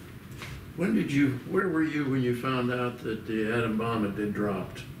 where were you when you found out that the atom bomb had been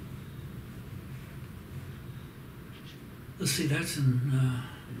dropped? Let's see, that's in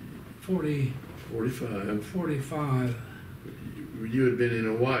 45. 45. You had been in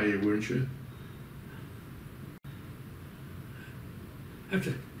Hawaii, weren't you? I have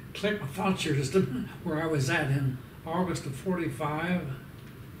to collect my thoughts here just where I was at in August of 45.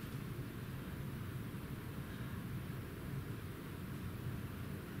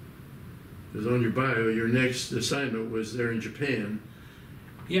 Because on your bio, your next assignment was there in Japan.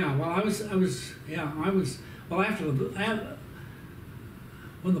 Yeah, well, well, after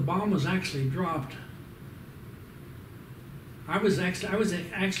when the bomb was actually dropped, I was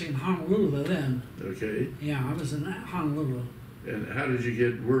actually in Honolulu then. Okay. Yeah, I was in Honolulu. And how did you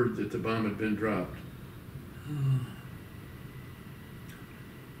get word that the bomb had been dropped?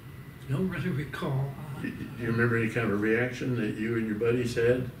 Don't really recall. Do you remember any kind of reaction that you and your buddies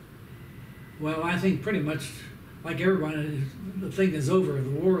had? Well, I think pretty much like everybody, the thing is over. The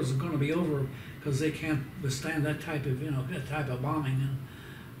war is going to be over because they can't withstand that type of bombing.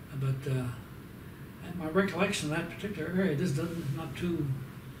 But my recollection of that particular area not too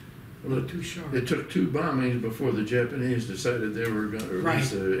sharp. It took 2 bombings before the Japanese decided they were going to, or at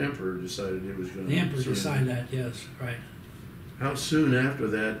least the emperor decided he was going to. The emperor decided that, yes, right. How soon after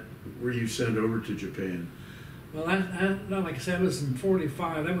that were you sent over to Japan? Well, that like I said, that was in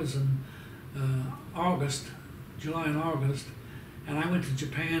 45. That was in July and August, and I went to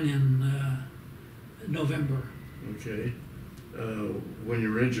Japan in November. Okay. When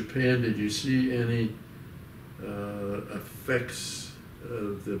you were in Japan, did you see any effects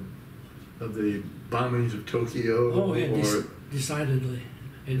of the bombings of Tokyo? Oh, yeah, decidedly.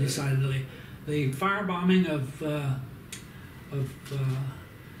 The firebombing of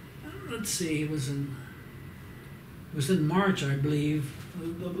let's see, it was in March, I believe.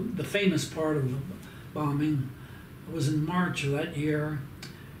 The famous part of the bombing was in March of that year,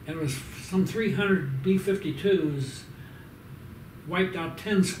 and it was some 300 B-52s wiped out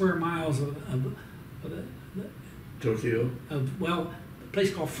 10 square miles of Tokyo? a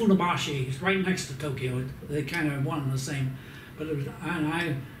place called Funabashi. It's right next to Tokyo. They kind of one and the same. But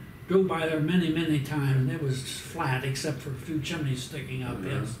I drove by there many, many times, and it was flat except for a few chimneys sticking up.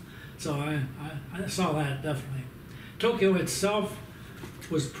 Yes. So I saw that definitely. Tokyo itself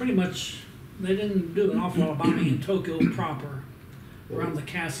was pretty much, they didn't do an awful lot of bombing in Tokyo proper, around the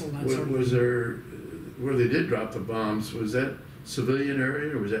castle and that sort of thing. Was there, where they did drop the bombs, was that civilian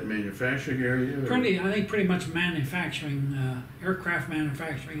area or was that manufacturing area? I think pretty much manufacturing, aircraft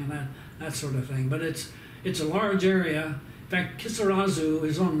manufacturing and that sort of thing. But it's a large area. In fact, Kisarazu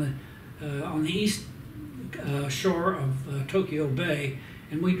is on the east shore of Tokyo Bay,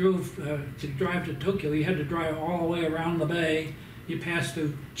 and we drove to drive to Tokyo. You had to drive all the way around the bay. You passed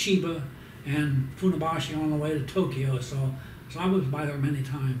through Chiba and Funabashi on the way to Tokyo. So I was by there many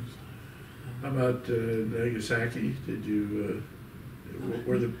times. How about Nagasaki?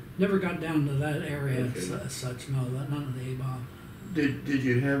 Were the Never got down to that area Okay. as such, no, none of the A-bomb. did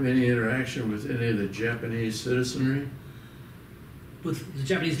you have any interaction with any of the Japanese citizenry? With the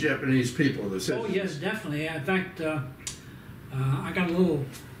Japanese. Japanese people, the Oh, citizens? yes, definitely. In fact, I got a little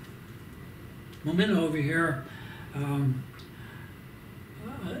memento over here.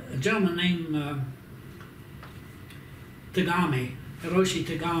 A gentleman named Tagami, Hiroshi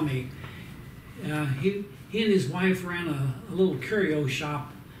Tagami, he and his wife ran a little curio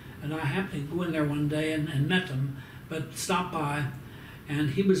shop, and I happened to go in there one day and met him, but stopped by,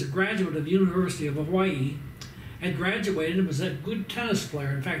 and he was a graduate of the University of Hawaii, had graduated and was a good tennis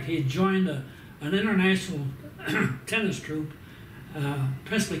player. In fact, he had joined an international tennis troupe,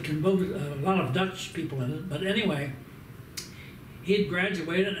 principally composed a lot of Dutch people in it, but anyway, he had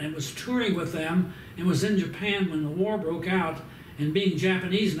graduated and was touring with them and was in Japan when the war broke out, and being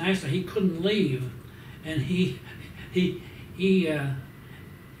Japanese national, he couldn't leave. And he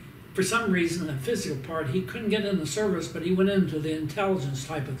for some reason, the physical part, he couldn't get in the service, but he went into the intelligence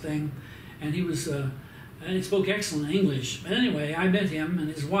type of thing, and he was, and he spoke excellent English. But anyway, I met him and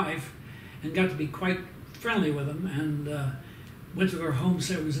his wife, and got to be quite friendly with them, and went to their home,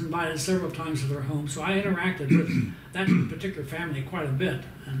 so I was invited several times to their home, so I interacted with that particular family quite a bit.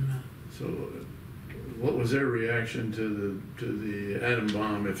 And So, what was their reaction to the atom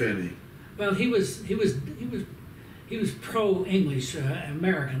bomb, if any? well, he was pro-English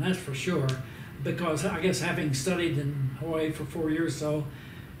American, that's for sure, because I guess having studied in Hawaii for 4 years or so,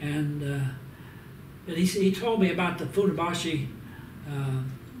 and but he told me about the Funabashi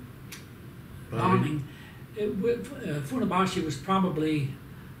bombing. Funabashi was probably,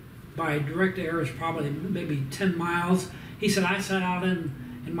 by direct air, is probably maybe 10 miles. He said, I sat out in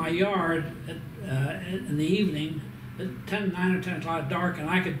my yard in the evening at 9 or 10 o'clock dark, and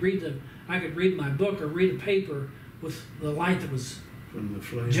I could read my book or read a paper with the light that was From the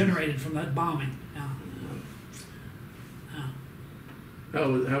flames? generated from that bombing. Yeah.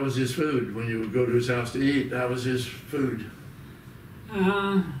 Yeah. How was his food? When you would go to his house to eat, how was his food?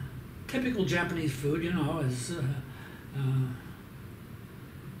 Typical Japanese food, you know, is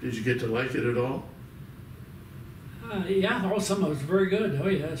Did you get to like it at all? yeah, oh, some of it was very good. Oh,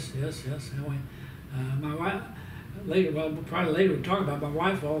 yes. Anyway, my wife, later, well, probably later we'll talk about, my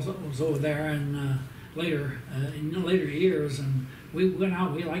wife also was over there, and later, in later years, and we went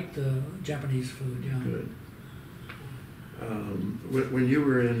out, we liked the Japanese food, yeah. Good. When you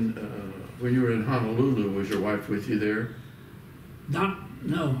were in Honolulu, was your wife with you there? No.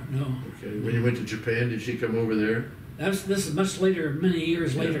 Okay. When you went to Japan, did she come over there? This is much later, many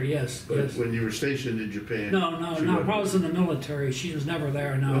years later, yes. But Yes. when you were stationed in Japan? No, she I wasn't? was in the military. She was never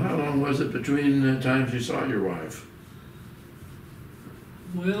there, no. Well, how long was it between the times you saw your wife?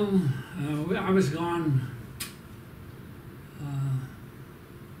 Well, I was gone.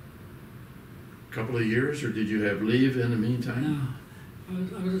 A couple of years, or did you have leave in the meantime? No,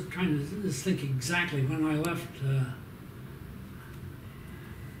 I was trying to just think exactly when I left.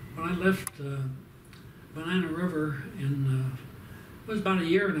 Banana River it was about a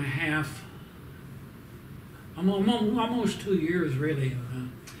year and a half, almost 2 years really.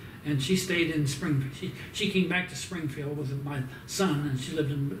 And she stayed in Springfield. She came back to Springfield with my son, and she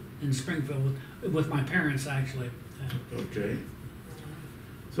lived in Springfield with my parents actually. Okay.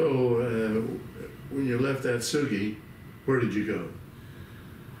 So when you left Atsugi, where did you go?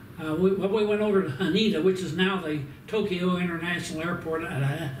 We went over to Haneda, which is now the Tokyo International Airport at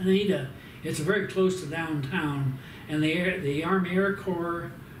Haneda. It's very close to downtown, and the Army Air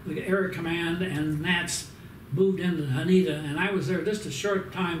Corps, the Air Command, and NATS moved into Haneda, and I was there just a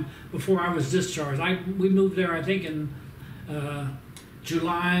short time before I was discharged. We moved there, I think, in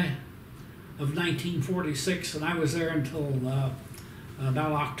July of 1946, and I was there until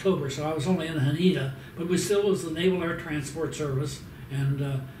about October, so I was only in Haneda, but we still was the Naval Air Transport Service,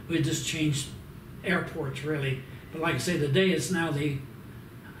 and we had just changed airports really. But like I say, today it's now the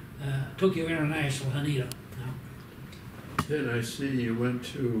Tokyo International Haneda. Then I see you went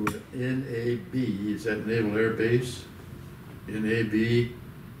to NAB, is that Naval Air Base? NAB,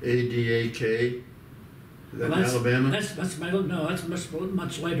 ADAK, is that in Alabama? That's much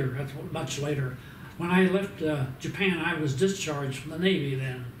later. That's much later. When I left Japan, I was discharged from the Navy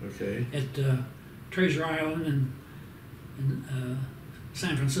then. Okay. At Treasure Island in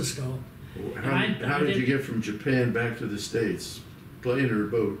San Francisco. How did you get from Japan back to the States? Plane or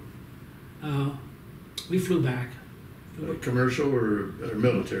boat? We flew back. Commercial or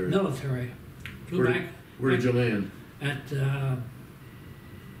military? Military. Flew back. Where did you land? At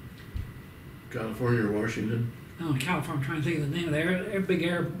California or Washington? Oh, California. I'm trying to think of the name of the big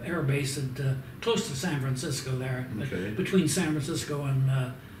air base at close to San Francisco there, Okay. between San Francisco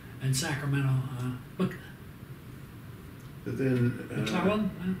and Sacramento. But then, McClellan,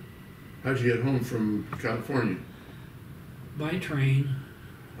 how'd you get home from California? by train.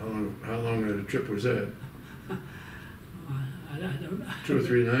 How long a trip was that? I don't. 2 or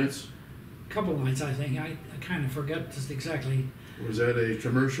 3 nights? A couple nights, I think. I kind of forget just exactly. Was that a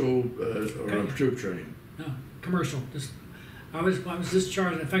commercial or a troop train? No, commercial. Just I was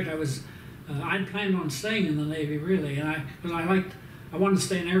discharged. In fact, I'd planned on staying in the Navy really, and I wanted to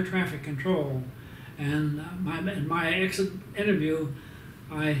stay in air traffic control. And in my exit interview,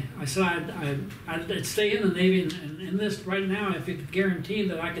 I said I'd stay in the Navy and enlist right now if you could guarantee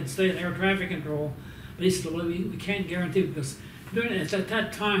that I could stay in air traffic control. But he said, well, we can't guarantee because doing it at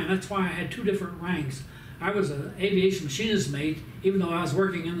that time. That's why I had 2 different ranks. I was an aviation machinist mate, even though I was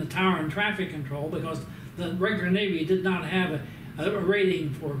working in the tower and traffic control, because the regular Navy did not have a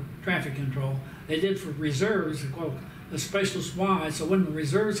rating for traffic control. They did for reserves, called a specialist Y. So when the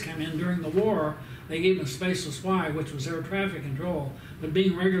reserves came in during the war, they gave them a specialist Y, which was air traffic control. But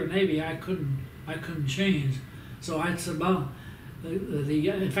being regular Navy, I couldn't change. So I said, well,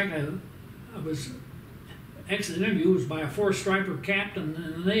 in fact, I was exit interview was by a 4-striper captain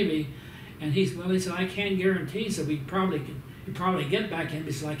in the Navy. And he said, I can't guarantee. He said, you'd probably get back in.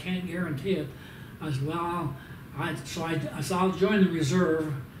 He said, I can't guarantee it. I said, well, I said, I'll join the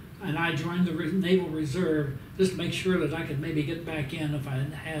reserve. And I joined the Naval Reserve just to make sure that I could maybe get back in if I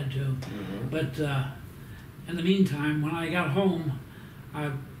had to. Mm-hmm. But in the meantime, when I got home,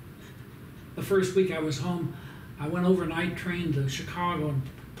 the first week I was home, I went overnight train to Chicago and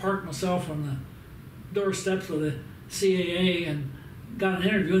parked myself on the doorsteps of the CAA and got an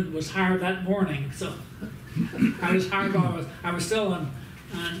interview and was hired that morning. So I was hired while I was still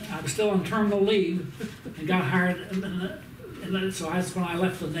on terminal leave and got hired. And so that's when I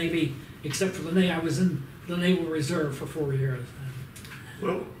left the Navy. Except for the Navy, I was in the Naval Reserve for 4 years.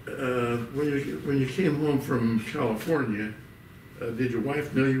 Well, when you came home from California, did your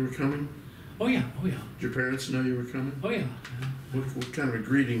wife know you were coming? Oh yeah. Did your parents know you were coming? Oh yeah. What kind of a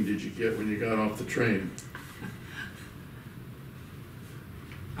greeting did you get when you got off the train?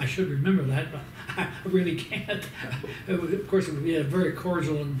 I should remember that, but I really can't. Of course, it would be a very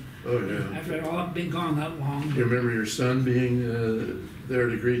cordial, and after all, I've been gone that long. Do you remember your son being there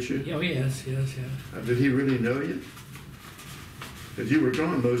to greet you? Oh yes. Did he really know you? Because you were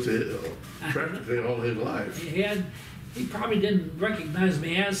gone practically all his life. He probably didn't recognize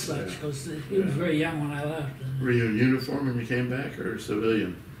me as such because he was very young when I left. Were you in uniform when you came back, or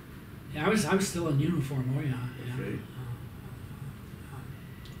civilian? Yeah, I was still in uniform. Oh yeah. Okay.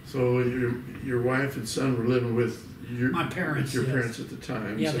 So your wife and son were living with my parents. With your parents at the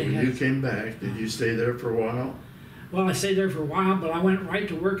time. Yeah, so when you came back, did you stay there for a while? Well, I stayed there for a while, but I went right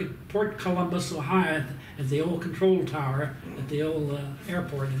to work at Port Columbus, Ohio, at the old control tower at the old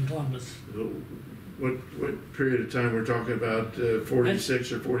airport in Columbus. What period of time we're talking about?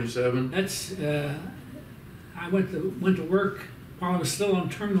 46 or 47? That's I went to work while I was still on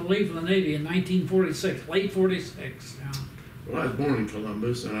terminal leave for the Navy in 1946, late 46. Yeah. Well, I was born in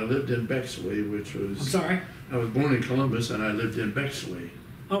Columbus, and I lived in Bexley, which was... I'm sorry? I was born in Columbus, and I lived in Bexley.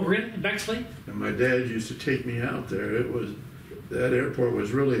 Oh, really? In Bexley? And my dad used to take me out there. That airport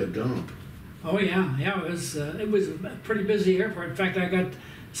was really a dump. Oh, yeah. It was a pretty busy airport. In fact,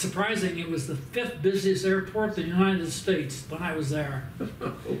 surprising, it was the 5th busiest airport in the United States when I was there.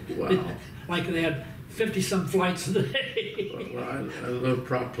 Oh, wow. Like they had 50-some flights a day. Well, I love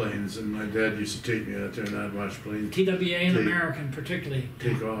prop planes, and my dad used to take me out there, and I'd watch planes. TWA and American, particularly.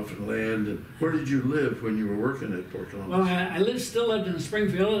 Take off and land. And where did you live when you were working at Port Columbus? Well, I still lived in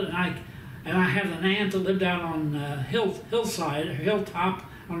Springfield, and I had an aunt that lived out on Hilltop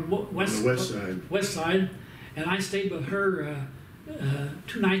on the west side, and I stayed with her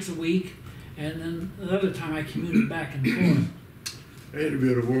 2 nights a week, and then the other time I commuted back and forth. I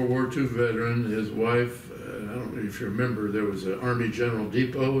interviewed a World War II veteran, his wife. I don't know if you remember, there was an Army General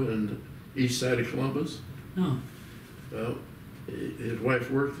Depot in the east side of Columbus. No. Well, his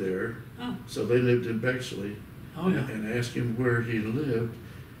wife worked there, so they lived in Bexley. Oh, yeah. And I asked him where he lived,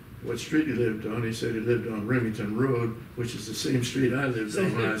 what street he lived on. He said he lived on Remington Road, which is the same street I lived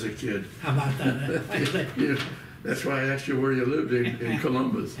on when I was a kid. How about that? Yeah, that's why I asked you where you lived in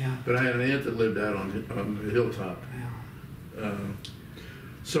Columbus. Yeah. But I had an aunt that lived out on the hilltop. Yeah.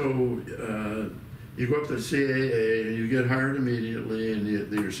 So you go up to the CAA and you get hired immediately, and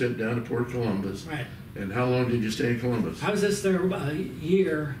you're sent down to Port Columbus. Right. And how long did you stay in Columbus? I was just there about a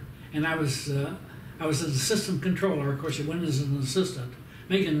year, and I was an assistant controller. Of course, you went as an assistant,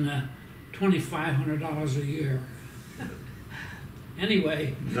 making $2,500 a year.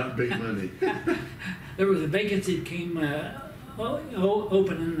 Anyway. Not big money. There was a vacancy that came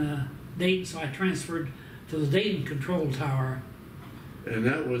open in Dayton, so I transferred to the Dayton Control Tower. And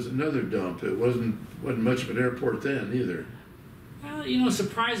that was another dump. It wasn't much of an airport then either. Well, you know,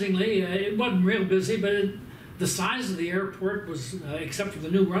 surprisingly, it wasn't real busy, but the size of the airport was, except for the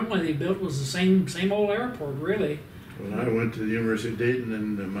new runway they built, was the same old airport, really. When I went to the University of Dayton,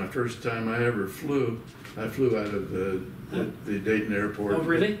 and my first time I ever flew, I flew out of the Dayton airport. Oh,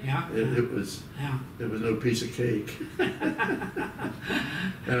 really? Yeah. It was. Yeah. It was no piece of cake.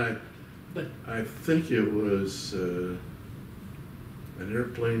 And I think it was an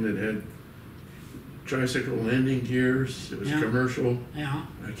airplane that had tricycle landing gears. It was commercial. Yeah.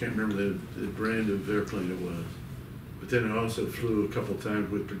 I can't remember the brand of airplane it was. But then I also flew a couple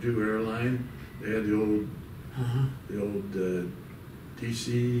times with Purdue Airline. They had the old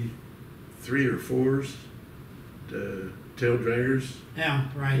DC 3 or 4s, tail draggers. Yeah,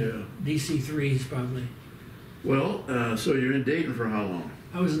 right. Yeah. DC-3s probably. Well, so you're in Dayton for how long?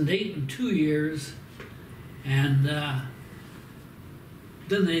 I was in Dayton 2 years, and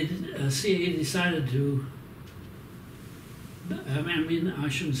then the CAA decided to, I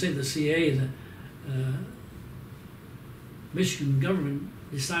shouldn't say the CAA, the Michigan government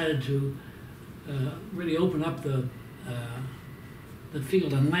decided to really open up the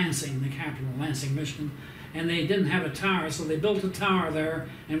field in Lansing, the capital, Lansing, Michigan, and they didn't have a tower, so they built a tower there,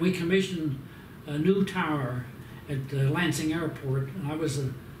 and we commissioned a new tower at Lansing Airport. And I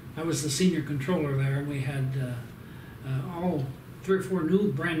was the senior controller there, and we had all 3 or 4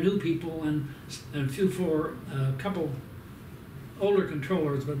 brand new people and a couple older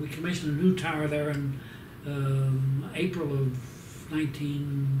controllers, but we commissioned a new tower there in April of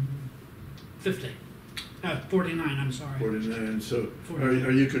 49, I'm sorry. 49. So 49.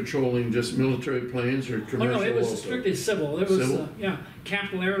 Are you controlling just military planes or commercial? Oh, no, it was also? strictly civil. There was, Civil?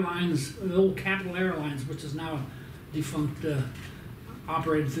 Capital Airlines, the old Capital Airlines, which is now defunct,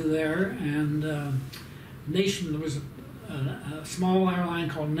 operated through there. And there was a small airline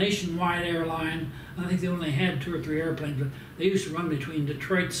called Nationwide Airline. I think they only had 2 or 3 airplanes, but they used to run between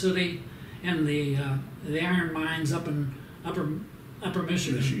Detroit City and the iron mines up in upper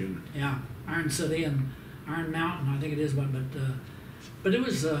Michigan. Yeah, Iron City and Iron Mountain, I think it is one. But it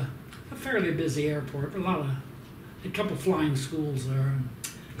was a fairly busy airport. A couple flying schools there.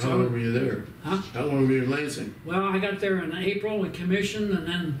 How long were you there? Huh? How long were you in Lansing? Well, I got there in April, we commissioned, and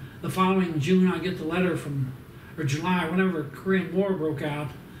then the following June I get the letter or July, whenever the Korean War broke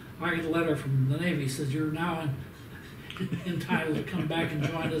out, I get a letter from the Navy, says you're now entitled to come back and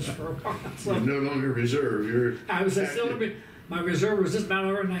join us for a while. So You're no longer reserve. I was my reserve was just about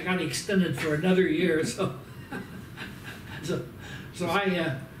over, and I got extended for another year. So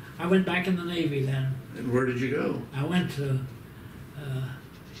I went back in the Navy then. And where did you go? I went to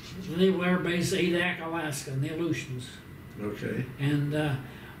the Naval Air Base, Adak, Alaska, in the Aleutians. Okay. And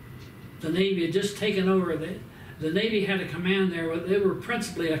the Navy had just taken over. The Navy had a command there. They were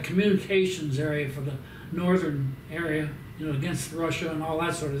principally a communications area for the northern area, against Russia and all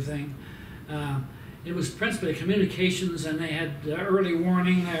that sort of thing. It was principally communications, and they had early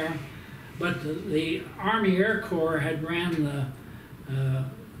warning there. But the Army Air Corps had ran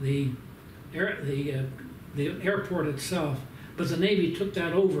the airport itself, but the Navy took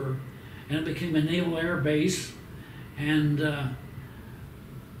that over, and it became a naval air base. And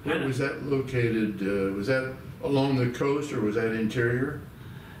where was that located? Was that along the coast, or was that interior?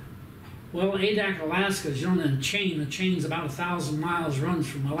 Well, Adak, Alaska is on a chain. The chain's about 1,000 miles, runs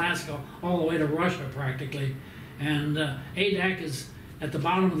from Alaska all the way to Russia practically. And Adak is at the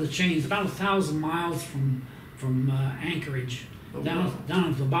bottom of the chain. It's about 1,000 miles from Anchorage down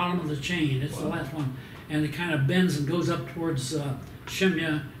at the bottom of the chain. It's the last one, and it kind of bends and goes up towards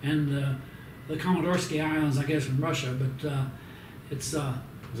Shemya and the Komodorsky Islands, I guess, in Russia. But it's.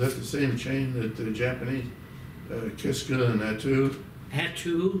 Is that the same chain that the Japanese, Kiska and Atsugi?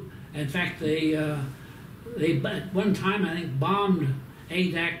 In fact, they at one time, I think, bombed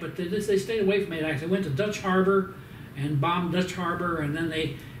Adak, but they stayed away from Adak. They went to Dutch Harbor and bombed Dutch Harbor, and then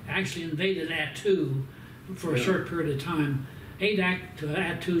they actually invaded Atsugi for a short period of time. Adak to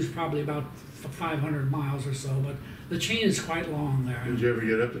Atsugi is probably about 500 miles or so, but the chain is quite long there. Did you ever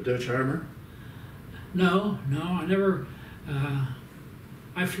get up to Dutch Harbor? No, I never.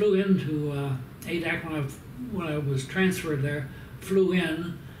 I flew into Adak when I was transferred there. Flew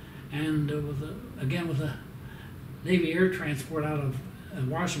in, and with a Navy air transport out of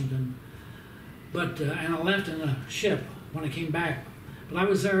Washington. But and I left in a ship when I came back. But I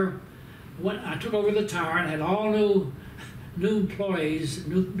was there when I took over the tower and had all new employees,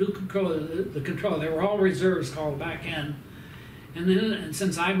 new controller, the controller. They were all reserves called back in. And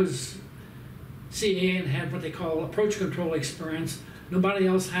since I was CA and had what they call approach control experience, nobody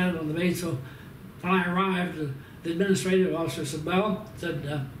else had it on the base. So when I arrived, the administrative officer said, well,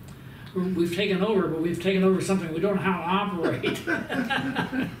 we've taken over, but we've taken over something we don't know how to operate.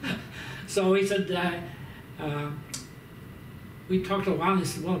 So he said, we talked a while, and he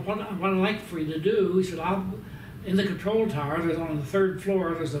said, well, what I'd like for you to do, he said, in the control tower, there's on the 3rd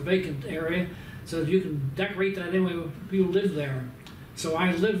floor, there's a vacant area, so you can decorate that anyway, people live there. So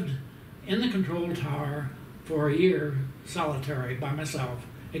I lived in the control tower for a year, solitary, by myself,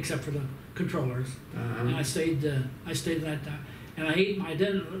 except for the controllers. And I stayed in that, and I ate my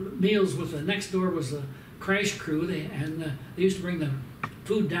meals with the next door was the crash crew, they used to bring the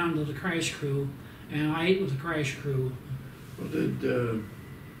food down to the crash crew, and I ate with the crash crew. Well,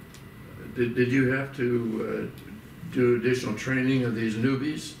 did you have to do additional training of these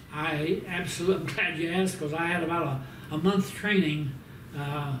newbies? I'm glad you asked, because I had about a month training.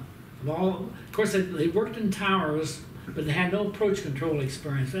 Of course, they worked in towers, but they had no approach control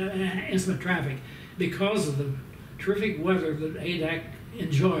experience, instrument traffic, because of the terrific weather that Adak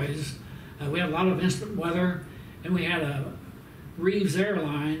enjoys. We had a lot of instrument weather, and we had a Reeves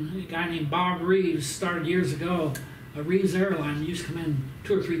Airline, a guy named Bob Reeves started years ago. A Reeves Airline used to come in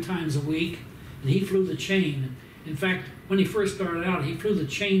 2 or 3 times a week, and he flew the chain. In fact, when he first started out, he flew the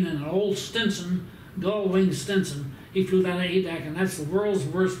chain in an old Stinson, gull-wing Stinson. He flew that Adak, and that's the world's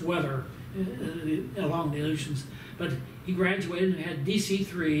worst weather along the oceans. But he graduated and had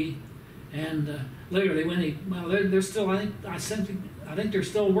DC-3, and later they went. Well, they're still. I think they're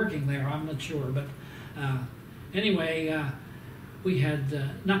still working there. I'm not sure, but anyway, we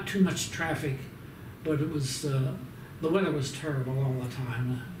had not too much traffic, but it was. The weather was terrible all the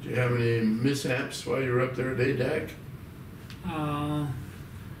time. Did you have any mishaps while you were up there at Adak?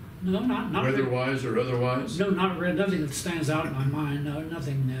 No, not weather-wise or otherwise? No, not really. Nothing that stands out in my mind. No,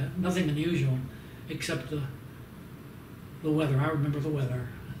 nothing unusual, except the weather. I remember the weather.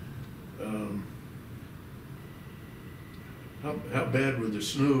 How bad would the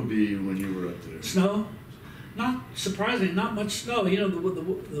snow be when you were up there? Snow? Not surprisingly, not much snow. You know,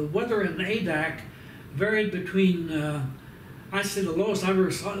 the weather in Adak varied between, I say the lowest I ever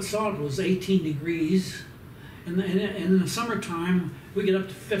saw it was 18 degrees. And in the summertime, we get up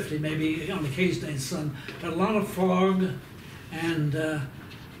to 50 maybe on occasion in the sun. But a lot of fog, and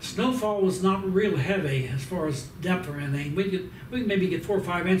snowfall was not real heavy as far as depth or anything. We'd maybe get 4 or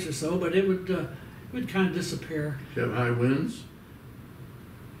 5 inches or so, but it would kind of disappear. Do you have high winds?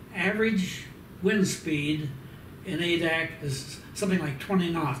 Average wind speed in Adak is something like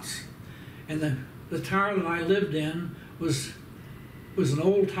 20 knots. And the tower that I lived in was an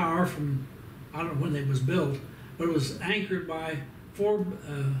old tower from, I don't know when it was built, but it was anchored by 4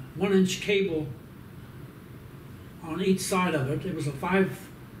 1-inch cable on each side of it. It was a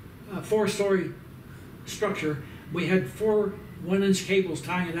 4-story structure. We had 4 1-inch cables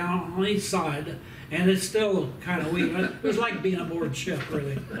tying it down on each side, and it's still kind of weak. It was like being aboard ship,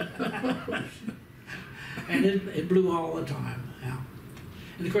 really. And it blew all the time. Yeah.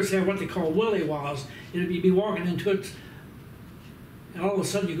 And of course, they have what they call willy walls. You'd be walking into it, and all of a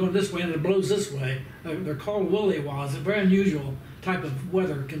sudden you go this way and it blows this way. They're called willy walls. They're very unusual type of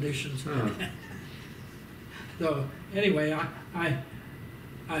weather conditions. Huh. So anyway, I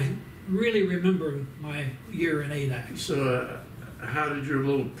really remember my year in Adak. So how did your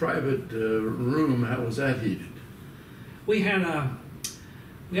little private room, how was that heated? We had a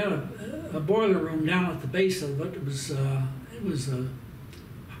boiler room down at the base of it. It was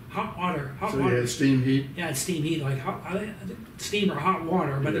hot water. So you had steam heat? Yeah, it's steam heat, like steam or hot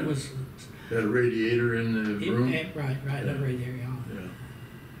water, but it was. Had a radiator in the room? Right, that radiator, yeah.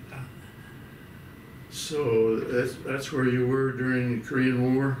 So that's where you were during the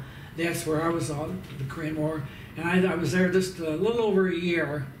Korean War? That's where I was on the Korean War, and I was there just a little over a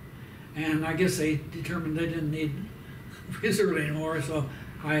year, and I guess they determined they didn't need reserve anymore, so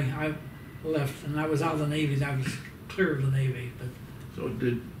I left, and I was out of the Navy. I was clear of the Navy. But so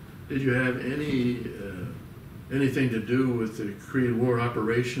did you have anything to do with the Korean War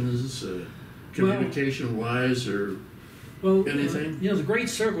operations, communication-wise, or anything? You know, the Great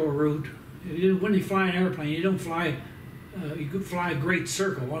Circle route. When you fly an airplane, you don't fly. You could fly a Great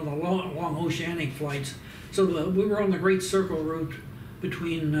Circle, one of the long oceanic flights. So we were on the Great Circle route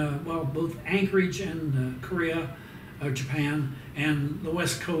between both Anchorage and Korea, Japan, and the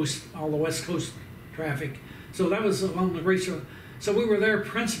West Coast, all the West Coast traffic. So that was along the Great Circle. So we were there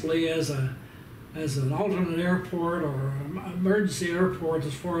principally as an alternate airport or emergency airport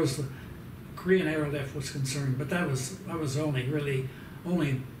as far as the Korean airlift was concerned, but that was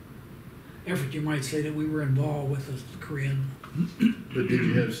only effort you might say that we were involved with the Korean. But did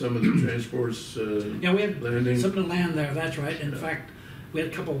you have some of the transports Yeah, we had landing? some to land there, that's right. In fact, we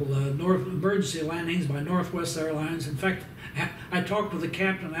had a couple emergency landings by Northwest Airlines. In fact, I talked with the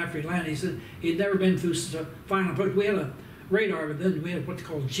captain after he landed. He said he'd never been through such a final approach. We had a radar, but then we had what's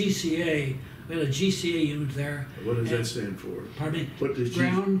called GCA. We had a GCA unit there. What does that stand for? Pardon me? What does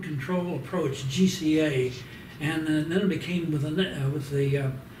Ground Control Approach, GCA. And then it became with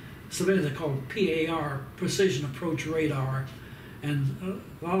the civilians they called PAR, Precision Approach Radar. And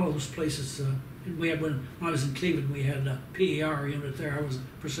a lot of those places, we had when I was in Cleveland, we had a PAR unit there. I was a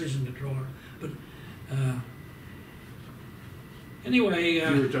precision controller. But anyway,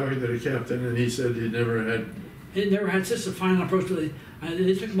 you were talking to the captain, and he said he never had such a final approach.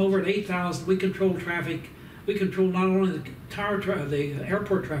 They took them over at 8,000. We controlled traffic. We controlled not only the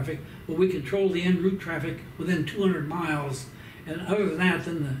airport traffic, but we controlled the en route traffic within 200 miles. And other than that,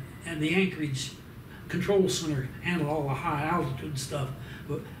 then the Anchorage Control Center handled all the high altitude stuff.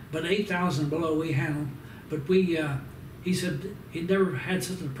 But 8,000 below we handled. But he said he'd never had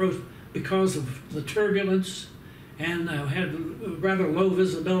such an approach because of the turbulence and had rather low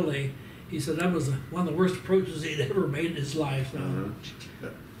visibility. He said that was one of the worst approaches he'd ever made in his life.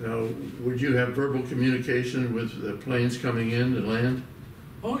 Now, would you have verbal communication with the planes coming in to land?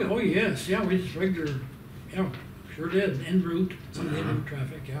 Oh yes, yeah, we just regular, yeah, sure did. En route, some of the en route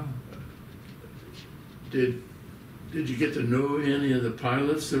traffic, yeah. Did you get to know any of the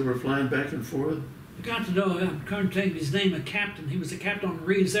pilots that were flying back and forth? I got to know, I'm trying to think of his name, a captain. He was a captain on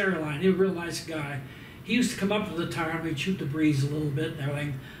Reeves Airline. He was a real nice guy. He used to come up to the tower and we'd shoot the breeze a little bit and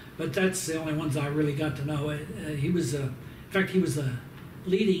everything. But that's the only ones I really got to know. He was, in fact, he was the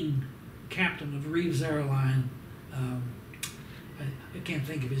leading captain of Reeves Airline. I can't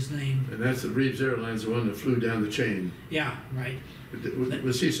think of his name. And that's the Reeves Airlines, the one that flew down the chain. Yeah, right.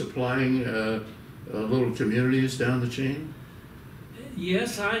 Was he supplying little communities down the chain?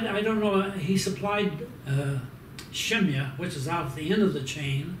 Yes, I don't know. He supplied Shemya, which is out at the end of the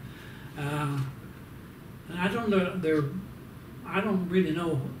chain. And I don't know. I don't really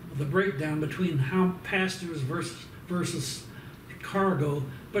know the breakdown between how passengers versus cargo,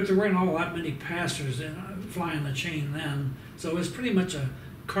 but there weren't all that many passengers flying the chain then. So it was pretty much a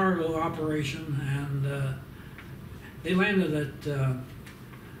cargo operation, and they landed at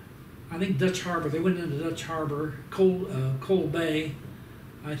I think Dutch Harbor. They went into Dutch Harbor, Coal Bay.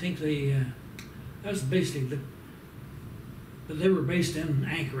 I think that's basically but they were based in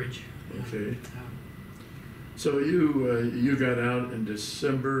Anchorage. Okay. So you got out in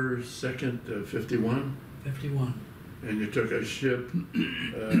December 2nd, 51? 51. And you took a ship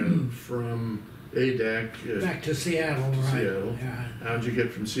from Adak back to Seattle, right? Seattle. Yeah. How'd you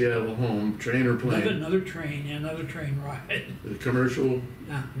get from Seattle home? Train or plane? Another train, yeah, another train ride. The commercial?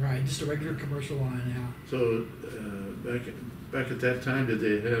 Yeah, right, just a regular commercial line, yeah. So back at that time, did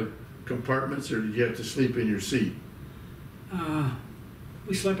they have compartments, or did you have to sleep in your seat?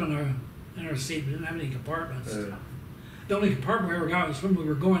 We slept in our seat. We didn't have any compartments. The only compartment we ever got was when we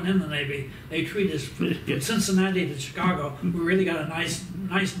were going in the Navy. They treated us from Cincinnati to Chicago. We really got a nice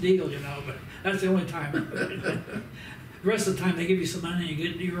deal, you know. But that's the only time. The rest of the time they give you some money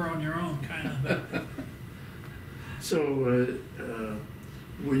and you're on your own, kind of. So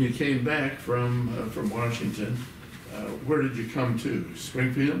when you came back from Washington, where did you come to?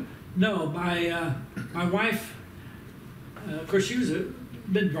 Springfield? No, my wife. Of course, she was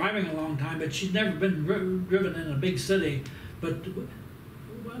been driving a long time, but she'd never been driven in a big city. But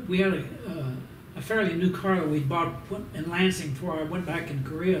we had a fairly new car that we bought in Lansing before I went back in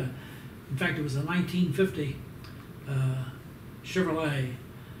Korea. In fact, it was a 1950 Chevrolet.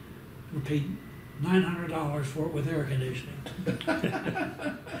 We paid $900 for it with air conditioning.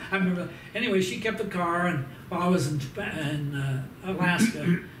 I remember. Anyway, she kept the car, and while I was in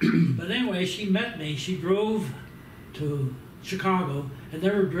Alaska. But anyway, she met me. She drove to Chicago, had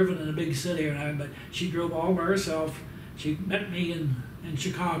never driven in a big city or anything, but she drove all by herself. She met me in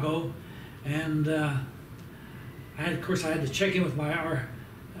Chicago, and of course I had to check in with our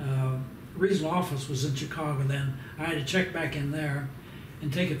regional office was in Chicago then. I had to check back in there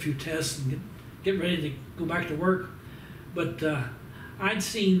and take a few tests and get ready to go back to work. But I'd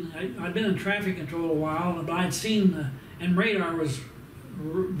been in traffic control a while, but I'd seen, and radar was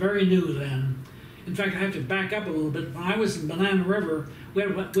very new then. In fact, I have to back up a little bit. When I was in Banana River, we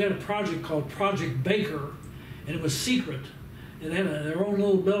had a project called Project Baker, and it was secret. It had their own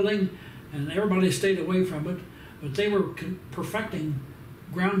little building, and everybody stayed away from it. But they were perfecting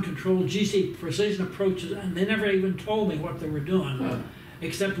ground control, GC precision approaches, and they never even told me what they were doing.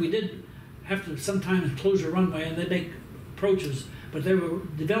 Except we did have to sometimes close a runway and they make approaches, but they were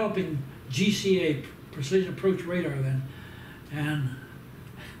developing GCA, precision approach radar then. And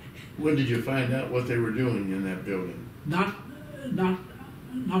when did you find out what they were doing in that building? not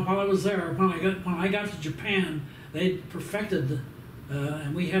while I was there. When I got to Japan, they perfected,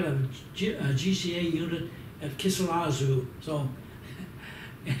 and we had a GCA unit at Kisarazu. So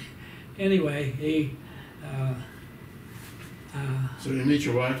anyway, so you meet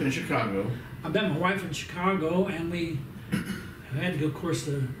your wife in Chicago. I met my wife in Chicago, and we had to go, of course,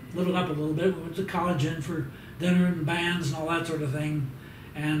 to live it up a little bit. We went to college in for dinner and bands and all that sort of thing.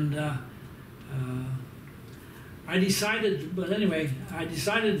 And I decided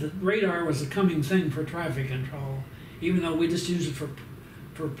that radar was a coming thing for traffic control, even though we just used it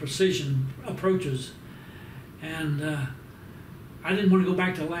for precision approaches. And I didn't want to go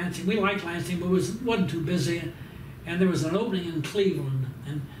back to Lansing. We liked Lansing, but it wasn't too busy. And there was an opening in Cleveland.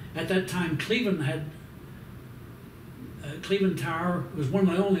 And at that time, Cleveland had Cleveland Tower was one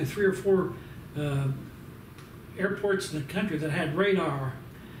of the only 3 or 4 airports in the country that had radar,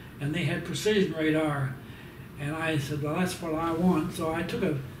 and they had precision radar. And I said, well, that's what I want. So I took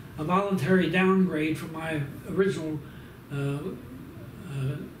a voluntary downgrade from my original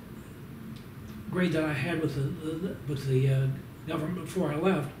grade that I had with the government before I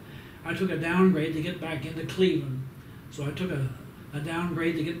left. I took a downgrade to get back into Cleveland. So I took a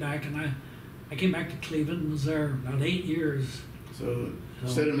downgrade to get back, and I came back to Cleveland and was there about 8 years. So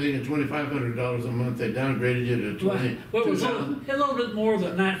instead of making $2,500 a month, they downgraded you to $20,000. Well, it was a little bit more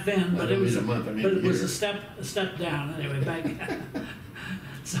than that then, but it was a month. I mean, but it was a step down anyway. Back.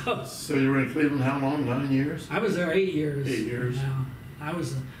 So you were in Cleveland how long? 9 years? I was there 8 years. 8 years. Now, I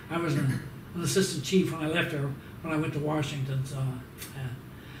was an assistant chief when I left there when I went to Washington. So,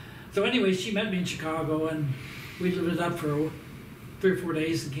 so anyway, she met me in Chicago, and we lived it up for 3 or 4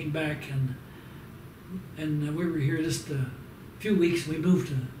 days and came back, and we were here just a few weeks. We moved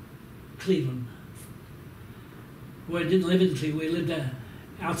to Cleveland. Well, I didn't live in Cleveland. We lived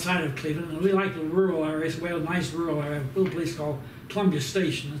outside of Cleveland, and we liked the rural areas. We had a nice rural area, a little place called Columbia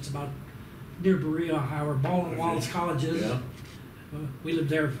Station. It's about near Berea, Ohio, where Baldwin Wallace College is. Yeah. We lived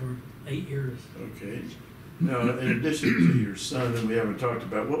there for 8 years. Okay. Now, in addition to your son, and we haven't talked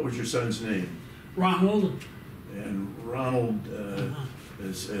about, what was your son's name? Ronald. And Ronald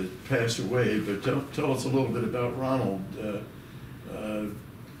has passed away, but tell us a little bit about Ronald.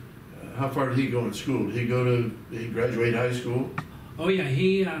 How far did he go in school? Did he graduate high school? Oh yeah,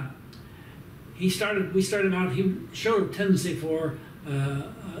 we started out, he showed a tendency for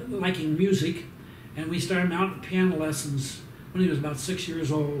liking music, and we started out at piano lessons when he was about 6 years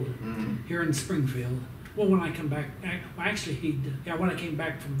old here in Springfield. Well, when I come back, actually when I came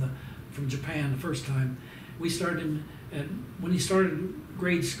back from Japan the first time, we started him when he started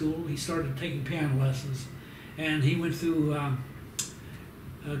grade school. He started taking piano lessons, and he went through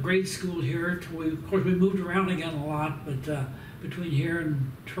grade school here. Of course, we moved around again a lot, but between here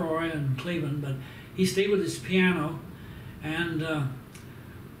and Troy and Cleveland. But he stayed with his piano, and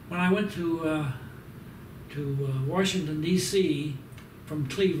when I went to Washington D.C. from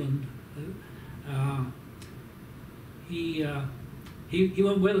Cleveland, he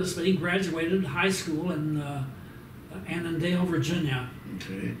went with us, but he graduated high school in Annandale, Virginia.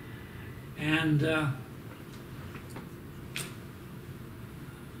 Okay. And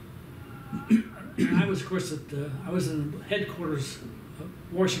I was, of course, I was in headquarters of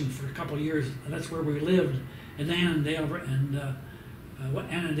Washington for a couple of years. And that's where we lived in Annandale,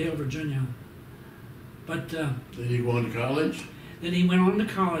 Virginia. But did he go on to college? Then he went on to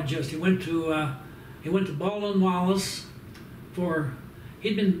college. Yes, he went to Baldwin Wallace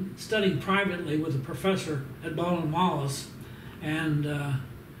he'd been studying privately with a professor at Baldwin Wallace, and a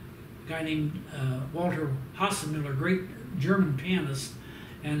guy named Walter Hassenmüller, great German pianist,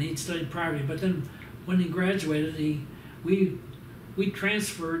 and he'd studied privately. But then when he graduated, we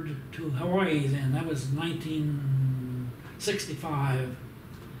transferred to Hawaii then. That was 1965.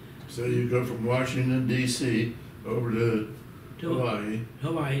 So you go from Washington, D.C. over to Hawaii.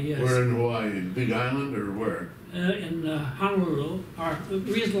 Hawaii, yes. Where in Hawaii? Big Island or where? In Honolulu. Our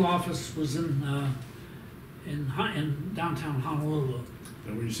regional office was in downtown Honolulu.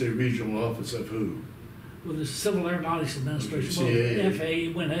 And when you say regional office of who? With the Civil Aeronautics Administration. CAA. Well,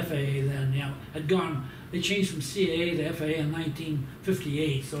 FAA, went FAA then, yeah. Had gone, they changed from CAA to FAA in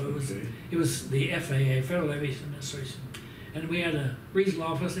 1958, so it was the FAA, Federal Aviation Administration. And we had a regional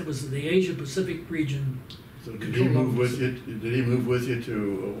office. It was the Asia-Pacific region. So did he move with you? Did he move with you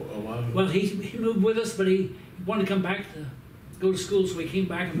to Oahu? Well, he moved with us, but he wanted to come back to go to school, so he came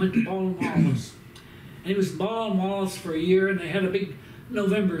back and went to Baldwin Wallace. And he was at Baldwin Wallace for a year, and they had a big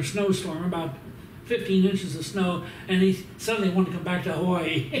November snowstorm, about 15 inches of snow, and he suddenly wanted to come back to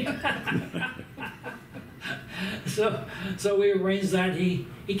Hawaii. So we arranged that. He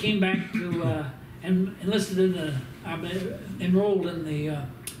came back to and enlisted in the enrolled in the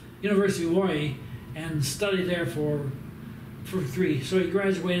University of Hawaii and studied there for 3. So he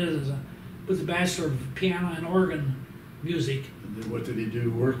graduated with a Bachelor of Piano and Organ Music. And then what did he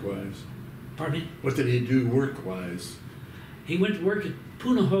do work-wise? Pardon me? What did he do work-wise? He went to work at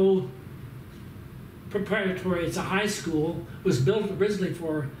Punahou Preparatory. It's a high school. Was built originally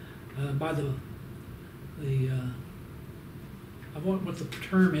for by the I won't what the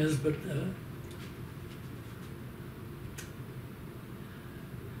term is, but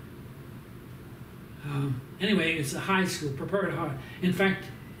anyway, it's a high school, preparatory. In fact,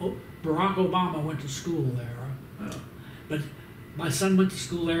 Barack Obama went to school there. Oh. But my son went to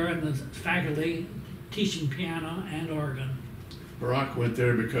school there in the faculty, teaching piano and organ. Barack went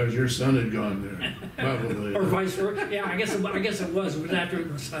there because your son had gone there, probably. Or vice versa. Yeah, I guess it was after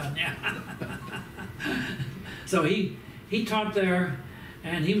my son. Yeah. So he taught there,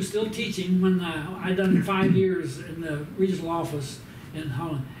 and he was still teaching when I'd done 5 years in the regional office in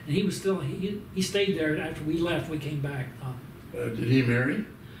Holland, and he was still he stayed there after we left. We came back. Did he marry?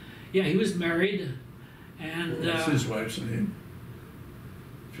 Yeah, he was married, and What's his wife's name?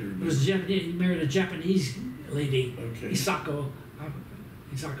 If you remember. It was Japanese. He married a Japanese lady, Okay. Isako.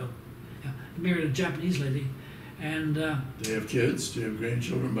 Yeah, he married a Japanese lady, and Do they have kids? Do you have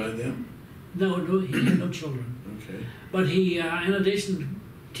grandchildren by them? no, he had no children. Okay. But he, in addition to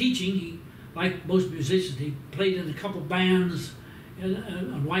teaching, he, like most musicians, he played in a couple bands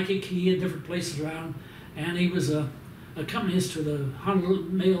in Waikiki and different places around, and he was a accompanist to the Honolulu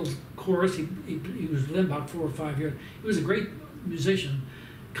Male Chorus. He was with them about 4 or 5 years. He was a great musician.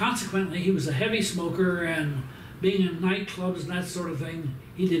 Consequently, he was a heavy smoker, and being in nightclubs and that sort of thing,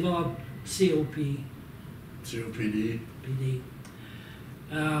 he developed COPD. PD.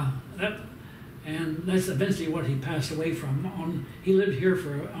 And that's eventually what he passed away from. He lived here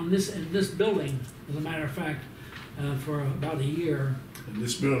in this building, as a matter of fact, for about a year. In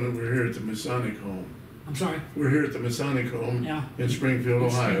this building, we're here at the Masonic Home. I'm sorry? We're here at the Masonic Home Yeah. in Springfield,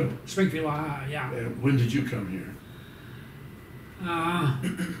 Ohio. Springfield, Ohio, yeah. And when did you come here?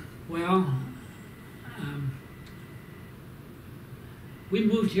 Well, we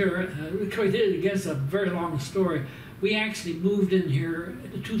moved here, it's a very long story. We actually moved in here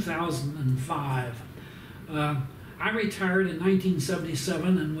in 2005. I retired in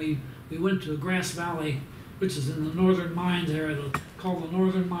 1977, and we went to Grass Valley, which is in the northern mines area, called the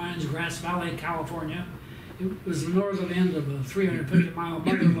Northern Mines, Grass Valley, California. It was the northern end of a 350-mile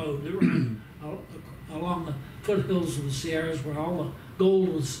mother lode that ran along the foothills of the Sierras where all the gold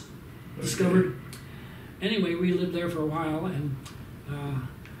was discovered. Anyway, we lived there for a while, and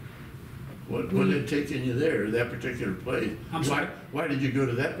what had taken you there, that particular place? I'm sorry? Why did you go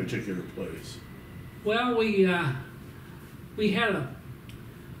to that particular place? Well, we had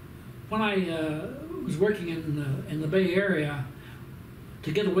when I was working in the Bay Area,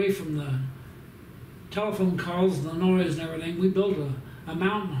 to get away from the telephone calls and the noise and everything, we built a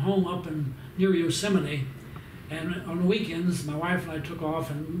mountain home up near Yosemite. And on the weekends, my wife and I took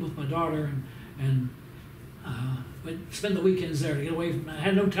off and with my daughter and we'd spend the weekends there to get away from. I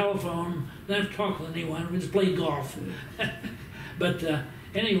had no telephone, didn't have to talk with anyone. We just played golf. But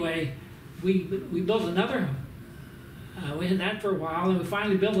anyway, we built another. We had that for a while, and we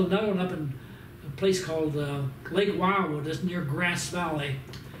finally built another one up in a place called Lake Wildwood, that's near Grass Valley.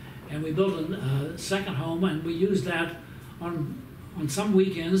 And we built a second home, and we used that on some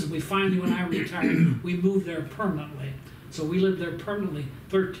weekends. And we finally, when I retired, we moved there permanently. So we lived there permanently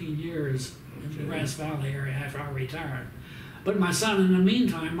 13 years in the Grass Valley area after I retired. But my son, in the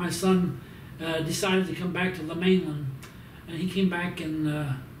meantime, decided to come back to the mainland, and he came back in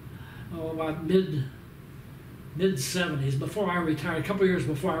about mid-70s, before I retired, a couple of years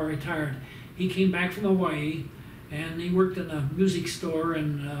before I retired. He came back from Hawaii, and he worked in a music store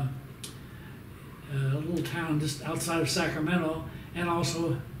in a little town just outside of Sacramento, and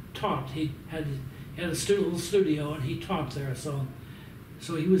also taught. He had a little studio, and he taught there. So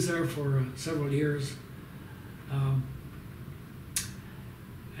he was there for several years,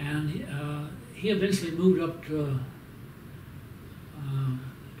 and he eventually moved up to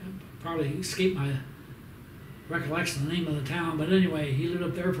probably escaped my recollection of the name of the town, but anyway, he lived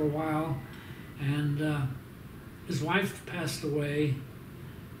up there for a while, and his wife passed away,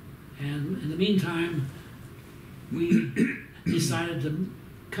 and in the meantime, we decided to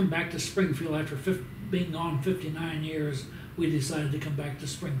come back to Springfield after being gone 59 years. We decided to come back to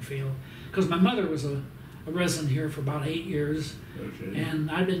Springfield because my mother was a a resident here for about 8 years. Okay. And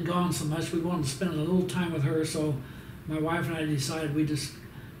I'd been gone so much, we wanted to spend a little time with her, so my wife and I decided we'd just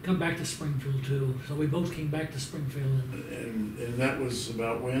come back to Springfield too. So we both came back to Springfield. And that was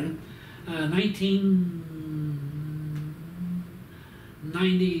about when?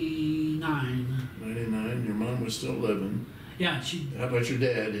 1999. 99. Your mom was still living. Yeah, How about your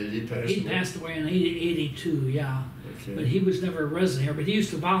dad? Did he pass away? he passed away in 82, yeah. Okay. But he was never a resident here, but he used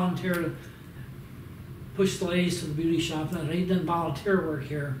to volunteer to push the ladies to the beauty shop. He'd done volunteer work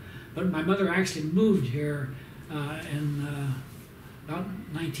here. But my mother actually moved here in about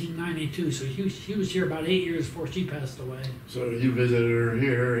 1992, so he was here about 8 years before she passed away. So you visited her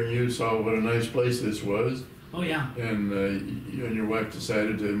here, and you saw what a nice place this was. Oh yeah. And you and your wife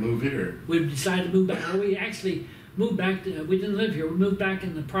decided to move here. We decided to move back. Well, we actually moved back. We didn't live here. We moved back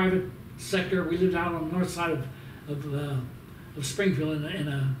in the private sector. We lived out on the north side of Springfield in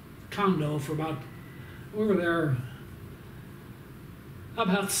a condo for we were there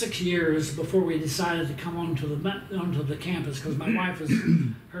about 6 years before we decided to come onto the campus, because my wife was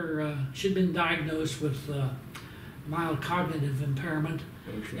she'd been diagnosed with mild cognitive impairment,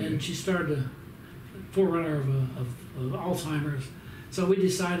 Okay. and she started a forerunner of Alzheimer's. So we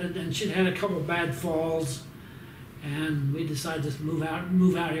decided, and she'd had a couple of bad falls, and we decided to move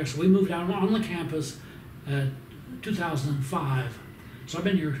out here. So we moved out on the campus 2005. So I've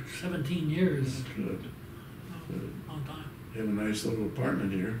been here 17 years. Good. Good. Long time. You have a nice little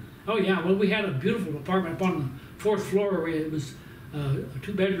apartment here. Oh yeah, well we had a beautiful apartment up on the 4th floor. It was a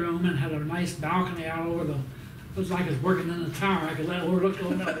 2-bedroom and had a nice balcony out over it was like I was working in the tower. I could overlook the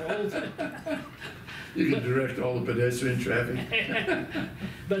whole thing. You can direct all the pedestrian traffic.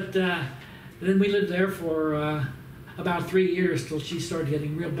 But then we lived there for about 3 years till she started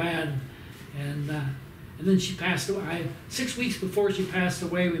getting real bad, and then she passed away. 6 weeks before she passed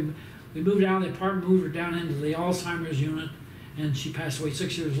away, we moved out of the apartment, moved her down into the Alzheimer's unit, and she passed away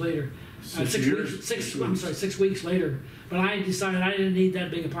 6 years later. 6 6 years? weeks. I'm sorry, 6 weeks later. But I decided I didn't need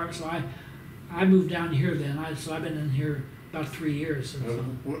that big apartment, so I moved down here then. So I've been in here about 3 years.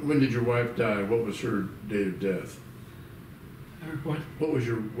 When did your wife die? What was her date of death? What? What was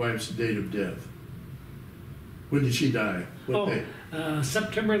your wife's date of death? When did she die? What day?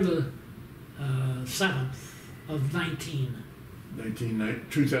 September the 7th of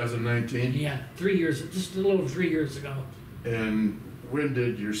 2019? Yeah, 3 years, just a little over 3 years ago. And when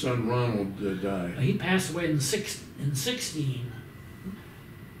did your son Ronald die? He passed away in 2016.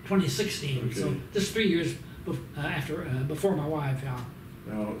 Okay. So just 3 years before my wife. Yeah.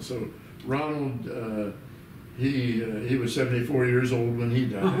 Now, so Ronald, he was 74 years old when he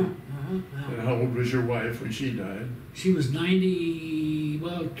died. Yeah. And how old was your wife when she died? She was 90.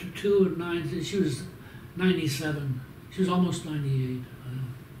 Well, 2 and 9. She was 97. She was almost 98.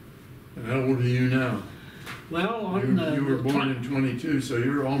 And how old are you now? Well, You were born in 22, so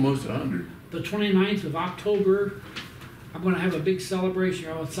you're almost 100. The 29th of October, I'm going to have a big celebration.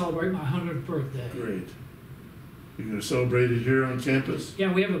 I will celebrate my 100th birthday. Great. You're going to celebrate it here on campus?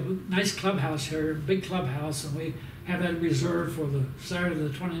 Yeah, we have a nice clubhouse here, a big clubhouse, and we have that reserved for the Saturday the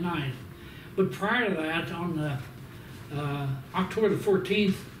 29th. But prior to that, on October the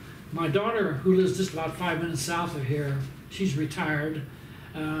 14th, my daughter, who lives just about 5 minutes south of here, she's retired.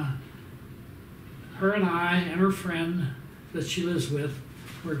 Her and I and her friend that she lives with,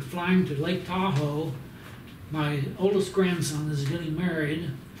 we're flying to Lake Tahoe. My oldest grandson is getting married,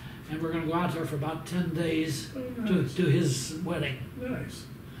 and we're going to go out there for about 10 days to his wedding. Nice.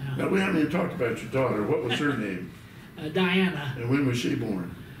 Yeah. Now, we haven't even talked about your daughter. What was her name? Diana. And when was she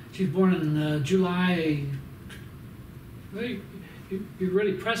born? She was born in July. Well, you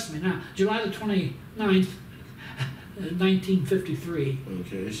really pressed me now. July the 29th, 1953.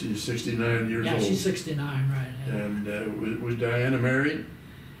 Okay, she's 69 years Yeah, old. she's 69, right. Yeah. And was Diana married?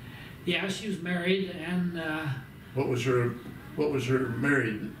 Yeah, she was married, and What was her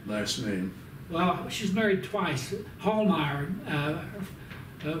married last name? well, she was married twice. Hallmeyer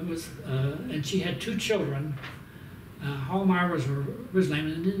and she had 2 children. Hallmeyer was her original name,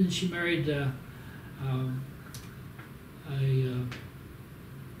 and then she married a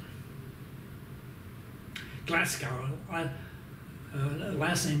Glasgow.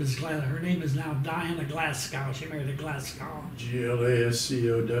 Last name is Glasgow. Her name is now Diana Glasgow. She married a Glasgow.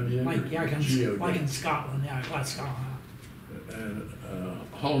 Glascow? Like in Scotland, yeah, Glasgow. And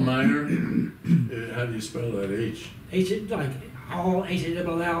Hallmeyer, how do you spell that? H? Like Hall,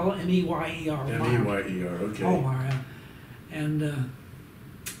 H-A-L-L-M-E-Y-E-R. M-E-Y-E-R, okay. Hallmeyer, yeah. And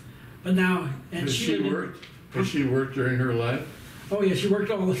but now, and Has she worked? Has she worked during her life? Oh yeah, she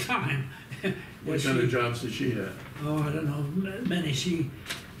worked all the time. What kind of jobs did she have? oh, I don't know, many. She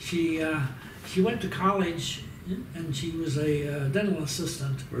went to college, and she was a dental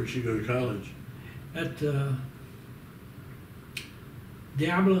assistant Where'd she go to college? at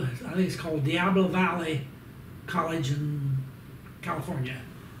Diablo. I think it's called Diablo Valley College in California.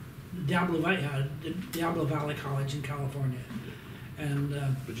 Diablo Valley College in California, and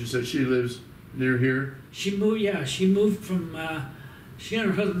But you said she lives near here? she moved. Yeah, she moved from. She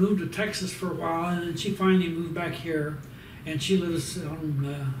and her husband moved to Texas for a while, and then she finally moved back here, and she lives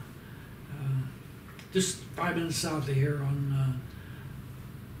on just 5 minutes south of here on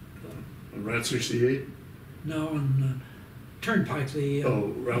On Route 68? no on Turnpike. The Oh,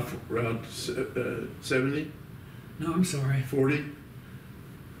 Route 70? no, I'm sorry. 40?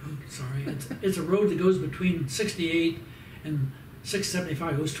 I'm sorry. It's a road that goes between 68 and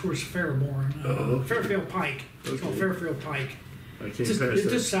 675. Goes towards Fairborn, okay. Fairfield Pike. It's called Okay. Fairfield Pike. I came It's past that.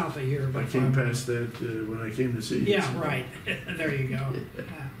 just south of here. I about came 5 past that when I came to see you. Yeah, so. right. There you go.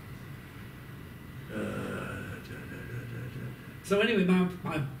 So anyway, my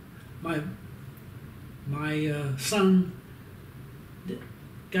son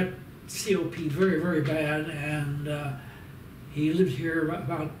got COPD very, very bad, and he lived here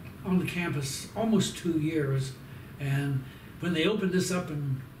about on the campus almost 2 years. And when they opened this up, I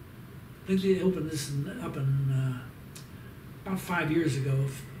think they opened this up in about 5 years ago,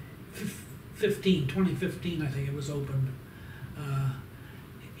 2015, I think it was opened.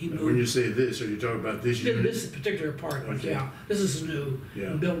 He moved. When you say this, are you talking about this unit? This particular apartment, Okay. yeah. This is new,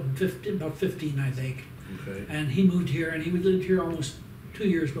 Yeah. built in about 15, I think. Okay. And he moved here, and he lived here almost 2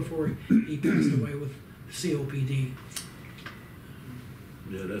 years before he passed away with COPD.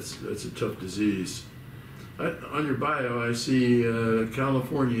 Yeah, that's a tough disease. On your bio, I see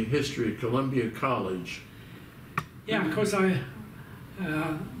California history at Columbia College. Yeah, of course,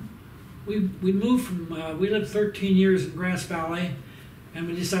 we moved from, we lived 13 years in Grass Valley, and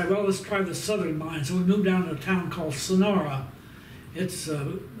we decided, well, let's try the southern line. So we moved down to a town called Sonora. It's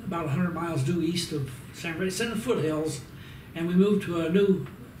about 100 miles due east of San Francisco. It's in the foothills, and we moved to a new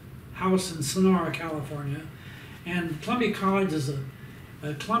house in Sonora, California. And Columbia College is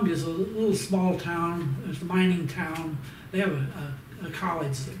Columbia's a little small town. It's a mining town. They have a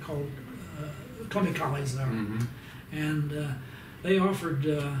college called Columbia College there. Mm-hmm. And they offered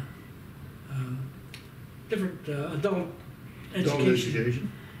different adult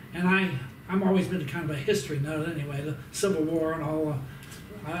education. And I'm always been kind of a history nut anyway, the Civil War and all.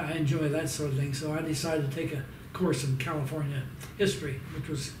 I enjoy that sort of thing. So I decided to take a course in California history, which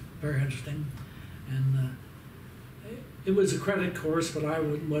was very interesting. And it was a credit course, but I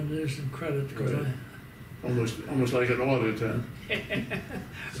wasn't interested in credit because Right. Almost like an audit, huh?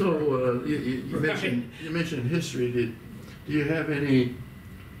 So you Right. mentioned history. Do you have any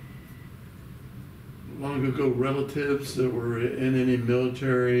long ago relatives that were in any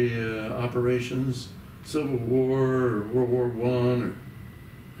military operations, Civil War or World War I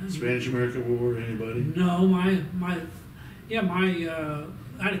or Spanish American War? Anybody? No, I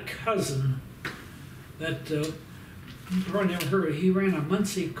had a cousin that you probably never heard of. He ran a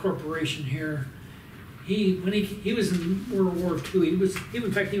Muncy corporation here. When he was in World War II, he was in the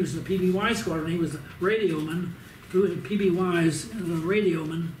PBY squadron. He was a radioman, flew in PBYs as a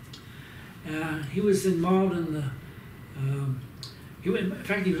radioman. He was involved in the. In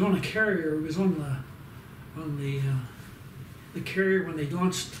fact, he was on a carrier. He was on the carrier when they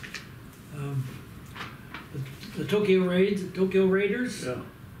launched the Tokyo Raiders. Yeah.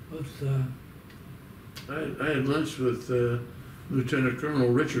 With I had lunch with Lieutenant Colonel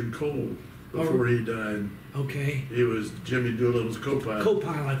Richard Cole before he died. Okay. He was Jimmy Doolittle's co-pilot.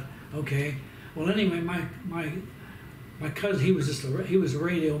 Co-pilot. Okay. Well, anyway, my cousin, he was a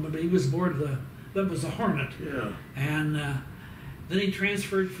radioman, but he was aboard that was the Hornet. Yeah. And then he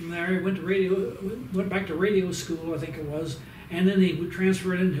transferred from there. He went back to radio school, I think it was, and then he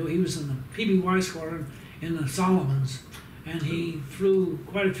transferred he was in the PBY squadron in the Solomons, and he flew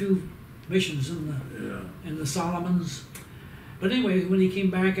quite a few missions in the Solomons. But anyway, when he came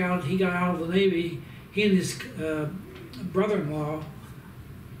back out, he got out of the Navy. He and his brother-in-law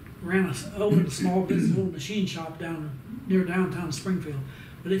opened a small business, little machine shop near downtown Springfield.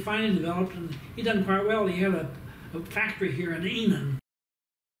 But they finally developed, and he done quite well. He had a factory here in Enon,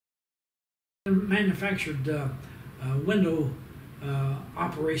 and manufactured window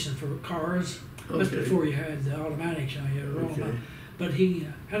operation for cars. That's Okay. before you had the automatics. You had to roll them Okay. up. But he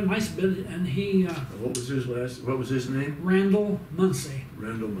had a nice bit, and he What was his name? Randall Muncy,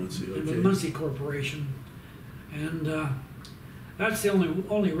 Randall Muncy. the Okay. Muncy Corporation, and that's the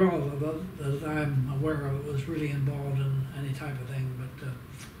only relative that I'm aware of that was really involved in any type of thing. But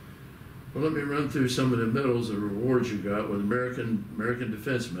Well, let me run through some of the medals and rewards you got with American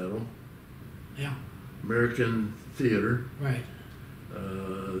Defense Medal, Yeah, American Theater, right,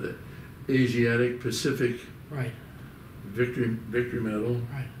 the Asiatic-Pacific right, Victory Medal.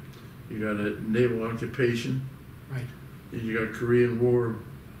 right, You got a Naval Occupation. right, And you got Korean War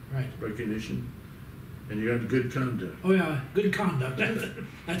right. recognition. And you got good conduct. Oh yeah, good conduct.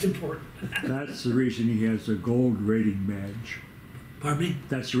 That's important. That's the reason he has a gold rating badge. Pardon me?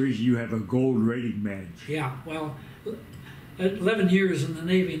 That's the reason you have a gold rating badge. Yeah. Well, 11 years in the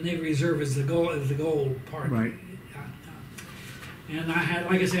Navy, Navy Reserve is the gold part. Right. Yeah. And I had,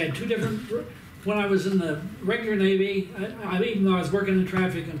 like I said, I had two different. When I was in the regular Navy, even though I was working in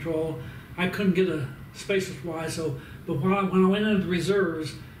traffic control, I couldn't get a spacer's fly. But when I went into the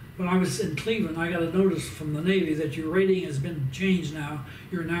reserves, when I was in Cleveland, I got a notice from the Navy that your rating has been changed now.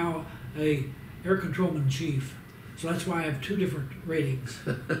 You're now a air controlman chief. So that's why I have two different ratings.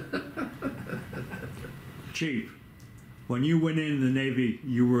 Chief, when you went in the Navy,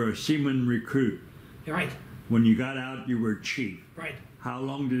 you were a seaman recruit. Right, When you got out, you were chief. right. How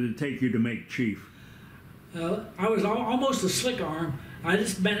long did it take you to make chief? I was almost a slick arm. I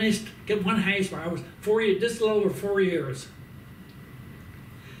just managed to get one hash mark. I was 4 years, just a little over 4 years.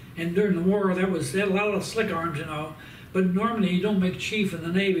 And during the war, they had a lot of slick arms, you know. But normally you don't make chief in the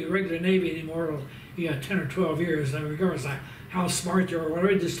Navy, regular Navy anymore. You got 10 or 12 years, regardless of how smart you are or whatever.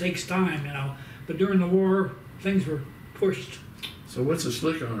 It just takes time, you know. But during the war, things were pushed. So what's a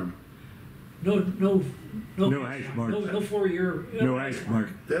slick arm? No hash mark. No 4 year. No hash mark.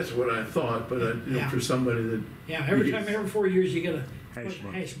 That's what I thought, but Yeah. for somebody that... Yeah, every 4 years you get a Hash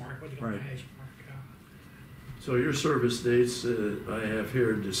mark. hash mark. What do you call a Right. hash mark? So your service dates, I have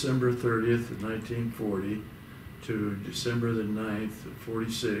here December 30th of 1940 to December the 9th of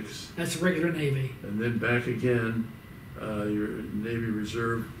 46. That's regular Navy. And then back again, your Navy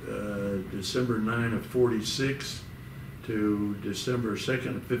Reserve, December 9 of 46 to December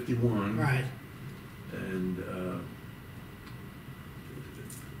 2nd of 51. Right. And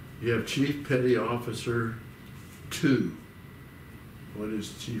you have Chief Petty Officer 2. What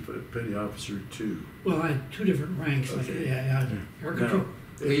is Chief Petty Officer 2? Well, I had two different ranks. Like, Okay. yeah. Air control.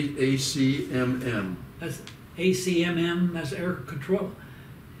 Now, ACMM. That's ACMM. That's air control.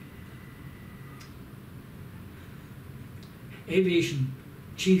 Aviation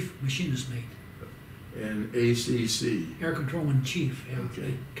Chief Machinist Mate. And ACC. Air Controlman Chief. Yeah. Okay.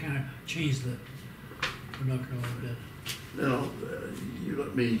 They kind of changed the vernacular a little bit. Now, you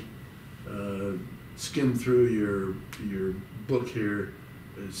let me skim through your book here.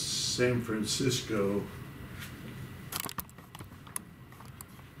 It's San Francisco,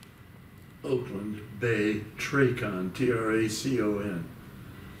 Oakland Bay Tracon, Tracon.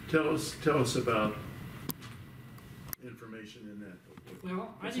 Tell us about information in that book.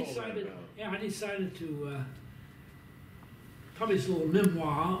 Well, What's all that I about? decided to publish a little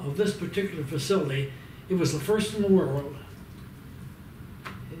memoir of this particular facility. It was the first in the world.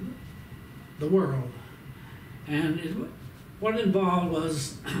 And what it involved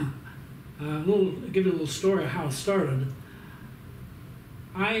was, give you a little story of how it started.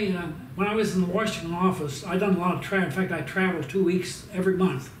 When I was in the Washington office, I'd done a lot of travel. In fact, I traveled 2 weeks every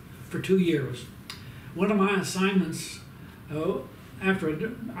month for 2 years. One of my assignments,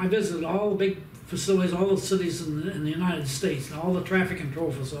 after I visited all the big facilities, all the cities in the United States, and all the traffic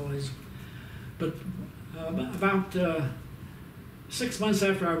control facilities. But about 6 months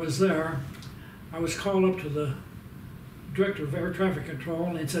after I was there, I was called up to the director of air traffic control,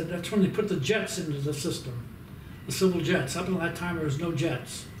 and he said that's when they put the jets into the system, the civil jets. Up until that time, there was no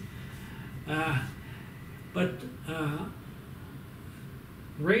jets. But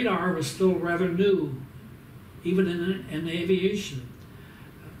radar was still rather new, even in aviation.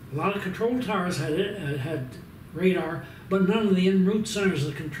 A lot of control towers had radar, but none of the en route centers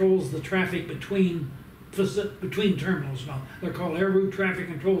that controls the traffic between terminals. Now they're called air route traffic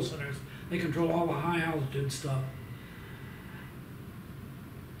control centers. They control all the high altitude stuff.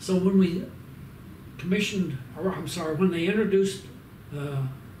 So when we when they introduced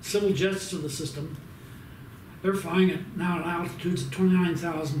civil jets to the system, they're flying now at altitudes of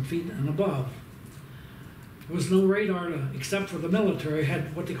 29,000 feet and above. There was no radar except for the military.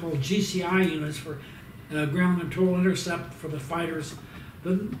 Had what they call GCI units for ground control intercept for the fighters.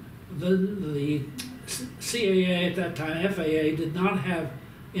 The CAA at that time, FAA, did not have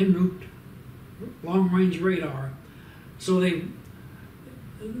en route long range radar, so they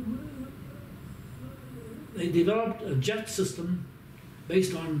developed a jet system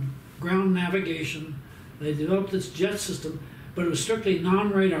based on ground navigation. They developed this jet system, but it was strictly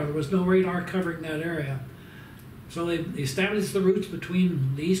non-radar. There was no radar covering that area. So they established the routes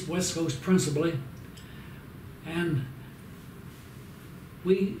between the East-West Coast principally, and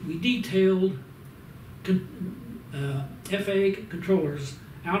we detailed FAA controllers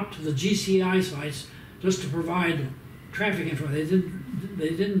out to the GCI sites just to provide traffic information.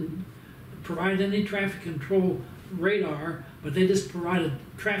 They didn't provide any traffic control radar, but they just provided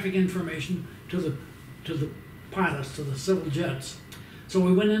traffic information to the pilots, to the civil jets. So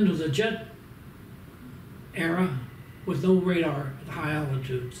we went into the jet era with no radar at high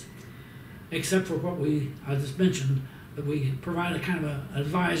altitudes, except for what I just mentioned, that we provide a kind of an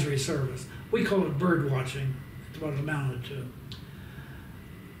advisory service. We call it bird watching. That's what it amounted to.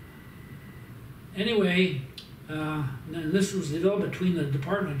 Anyway, and this was developed between the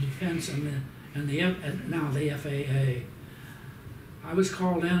Department of Defense and now the FAA. I was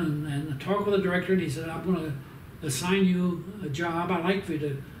called in and talked with the director, and he said, I'm going to assign you a job. I'd like for you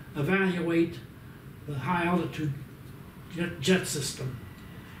to evaluate the high altitude jet system.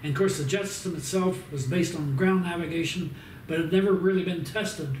 And of course, the jet system itself was based on ground navigation, but it had never really been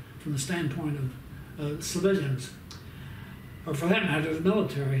tested from the standpoint of civilians, or for that matter, the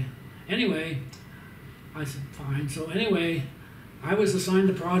military. Anyway, I said, fine. So anyway, I was assigned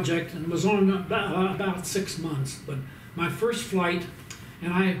the project, and it was on about 6 months. But my first flight,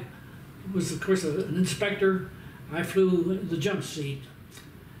 and I was, of course, an inspector. I flew the jump seat.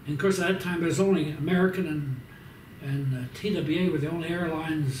 And of course, at that time, there was only American and TWA were the only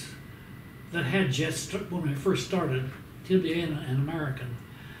airlines that had jets when I first started, TWA and American.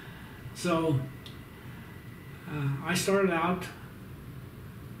 So I started out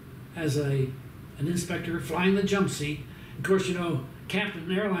as an inspector flying the jump seat. Of course, you know,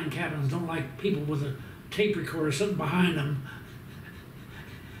 airline captains don't like people with a tape recorder sitting behind them.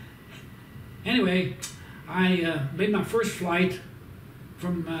 Anyway, I made my first flight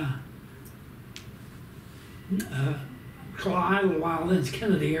from called Idlewild, then it's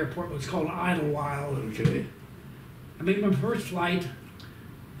Kennedy Airport, but it's called Idlewild. Okay. I made my first flight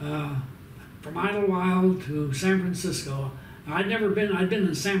from Idlewild to San Francisco. I'd been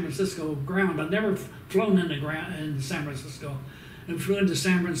in San Francisco ground, but never flown in San Francisco. And flew into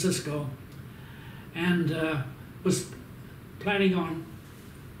San Francisco, and was planning on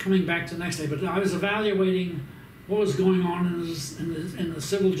coming back the next day. But I was evaluating what was going on in the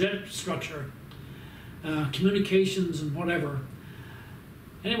civil jet structure, communications and whatever.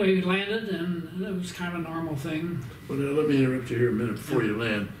 Anyway, we landed, and it was kind of a normal thing. Well, now let me interrupt you here a minute before you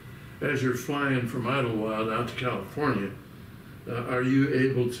land. As you're flying from Idlewild out to California, are you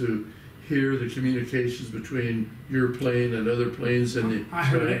able to hear the communications between your plane and other planes in the I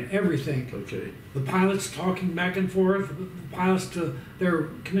heard everything. Okay. The pilots talking back and forth, the pilots to their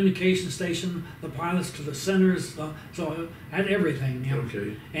communication station, the pilots to the centers, so I had everything. You know,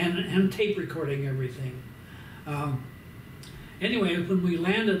 Okay. and tape recording everything. Anyway, when we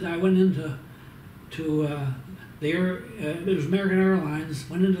landed, I went into it was American Airlines,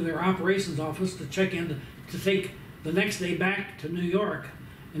 went into their operations office to check in to take the next day back to New York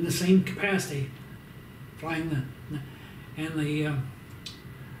in the same capacity, flying the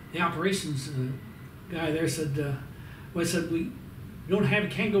operations guy there said, we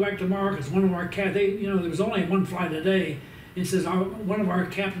can't go back tomorrow because one of our there was only one flight a day. He says one of our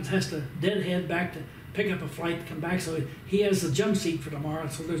captains has to deadhead back to pick up a flight to come back, so he has the jump seat for tomorrow.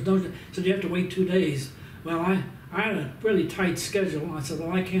 So so you have to wait 2 days. Well, I had a really tight schedule, and I said,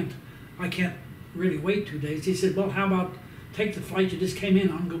 well, I can't really wait 2 days. He said, well, how about take the flight you just came in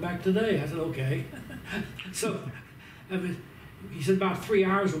on and go back today? I said, okay. So he said about 3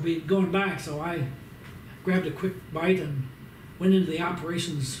 hours we'll be going back. So I grabbed a quick bite and went into the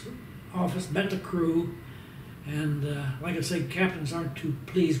operations office, met the crew, and like I say, captains aren't too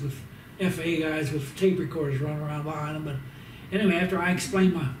pleased with FAA guys with tape recorders running around behind them. But anyway, after I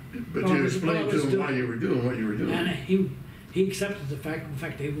explained But you explained to him why you were doing what you were doing. And he accepted the fact. In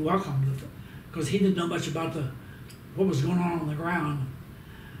fact, he welcomed it because he didn't know much about what was going on the ground.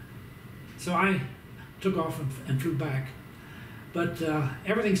 So I took off and flew back. But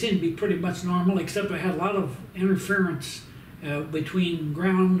everything seemed to be pretty much normal, except I had a lot of interference between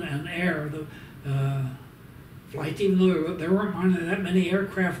ground and air. The flight, even though there weren't that many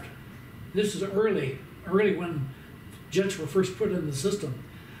aircraft. This is early when jets were first put in the system,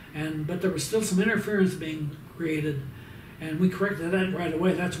 but there was still some interference being created, and we corrected that right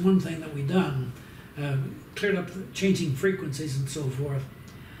away. That's one thing that we done, cleared up changing frequencies and so forth.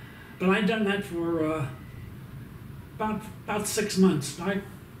 But I'd done that for about 6 months. I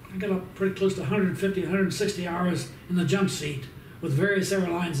got up pretty close to 150, 160 hours in the jump seat with various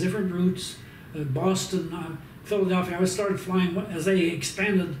airlines, different routes, Boston, Philadelphia. I started flying as they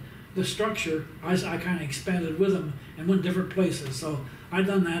expanded the structure, I kind of expanded with them and went different places. So I've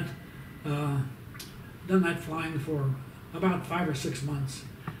done that flying for about 5 or 6 months,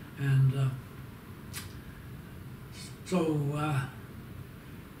 and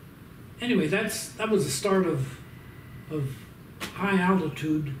anyway, that was the start of high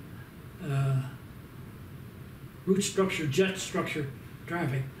altitude root structure, jet structure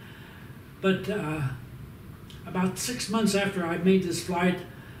traffic. But about 6 months after I made this flight,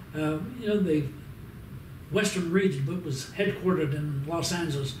 the Western region was headquartered in Los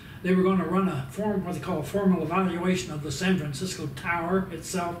Angeles. They were going to run what they call a formal evaluation of the San Francisco Tower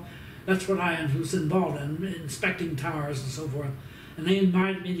itself. That's what I was involved in, inspecting towers and so forth. And they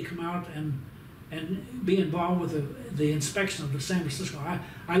invited me to come out and be involved with the inspection of the San Francisco.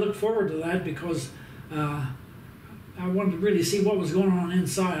 I looked forward to that because I wanted to really see what was going on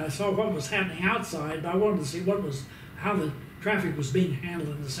inside. I saw what was happening outside, but I wanted to see how the traffic was being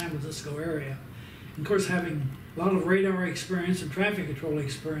handled in the San Francisco area. And of course, having a lot of radar experience and traffic control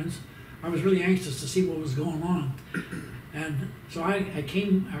experience, I was really anxious to see what was going on. And so I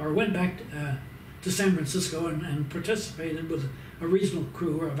went back to San Francisco and participated with a regional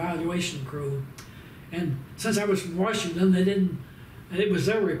crew or evaluation crew. And since I was from Washington, it was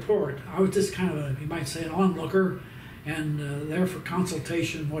their report. I was just kind of you might say, an onlooker and there for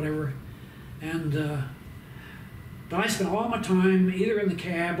consultation, whatever. And but I spent all my time either in the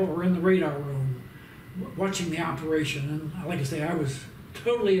cab or in the radar room watching the operation. And like I say, I was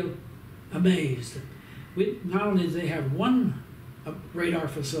totally amazed. Not only did they have one radar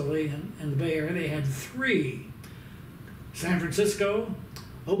facility in the Bay Area, they had 3. San Francisco,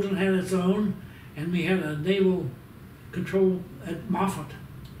 Oakland had its own, and we had a naval control at Moffett.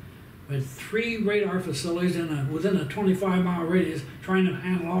 We had 3 radar facilities within a 25-mile radius trying to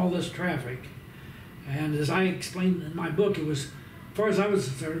handle all this traffic. And as I explained in my book, as far as I was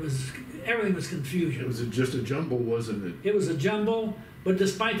concerned, everything was confusion. It was just a jumble, wasn't it? It was a jumble, but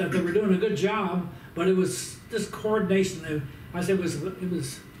despite that, they were doing a good job. But it was this coordination. I said it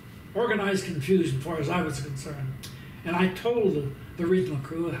was organized confusion as far as I was concerned. And I told the regional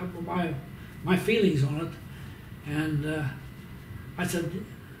crew my feelings on it, and I said,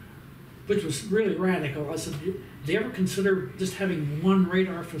 which was really radical. I said, "Do you ever consider just having one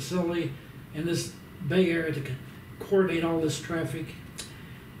radar facility in this Bay Area to coordinate all this traffic?"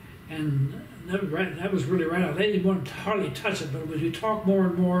 And that was really radical. They didn't want to hardly touch it, but as we talked more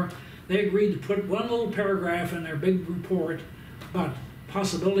and more, they agreed to put one little paragraph in their big report about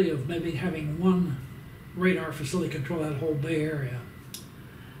possibility of maybe having one radar facility control that whole Bay Area.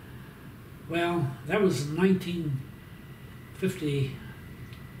 Well, that was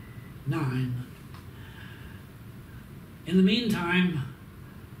 1959. In the meantime,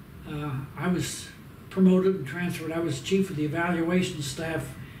 I was promoted and transferred. I was chief of the evaluation staff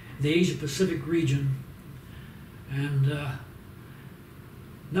of the Asia-Pacific region, and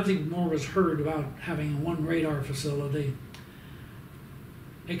nothing more was heard about having one radar facility,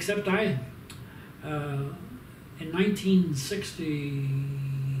 except in 1960,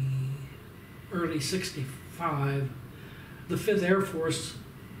 early 65, the 5th Air Force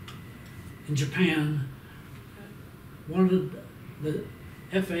in Japan wanted the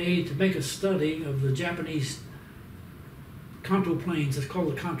FAA to make a study of the Japanese Kanto Plains. It's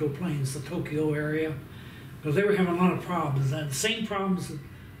called the Kanto Plains, the Tokyo area, because they were having a lot of problems. And the same problems that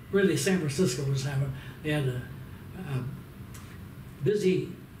really San Francisco was having. They had a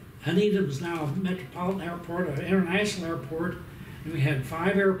busy, Haneda was now a metropolitan airport, an international airport, and we had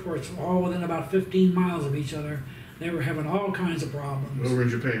 5 airports all within about 15 miles of each other. They were having all kinds of problems. Over in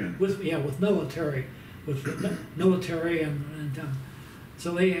Japan? With military. And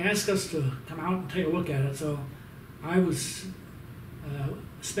so they asked us to come out and take a look at it. So I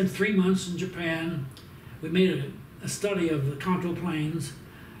spent 3 months in Japan. We made a study of the Kanto Plains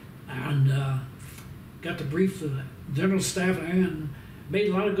and got to brief the general staff and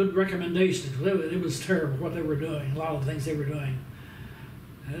made a lot of good recommendations. It was terrible what they were doing, a lot of things they were doing.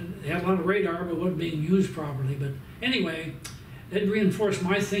 They had a lot of radar, but wasn't being used properly. But anyway, it reinforced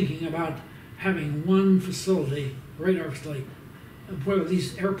my thinking about having one facility, radar facility, where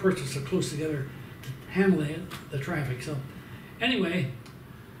these airports are so close together to handle the traffic. So anyway,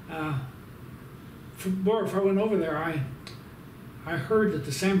 before I went over there, I heard that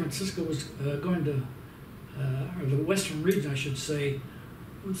the San Francisco was going to, or the Western region, I should say,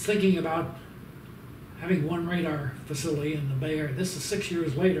 was thinking about having one radar facility in the Bay Area. This is 6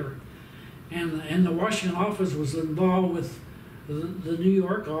 years later. And the Washington office was involved with the New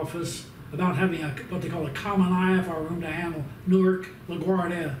York office about having what they call a common IFR room to handle Newark,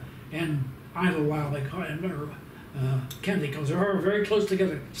 LaGuardia, and Idlewild, or Kennedy, because they're all very close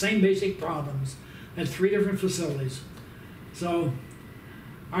together. Same basic problems at 3 different facilities. So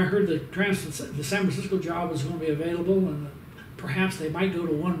I heard that the San Francisco job was going to be available, and perhaps they might go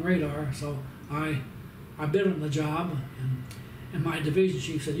to 1 radar. So I bid on the job, and my division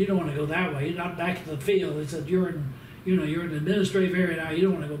chief said, "You don't want to go that way. You're not back in the field." He said, "You're in, you're in the administrative area now. You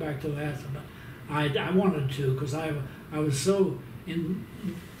don't want to go back to that." But I wanted to, because I was so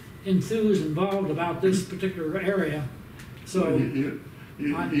enthused, involved about this particular area. So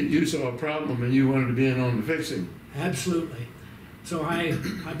well, you saw a problem and you wanted to be in on the fixing. Absolutely. So I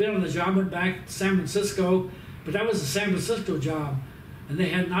bid on the job, went back to San Francisco, but that was a San Francisco job, and they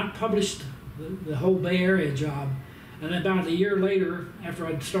had not published the whole Bay Area job. And about a year later, after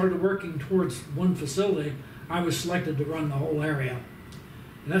I'd started working towards 1 facility, I was selected to run the whole area.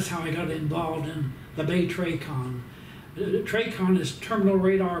 And that's how I got involved in the Bay TRACON. TRACON is Terminal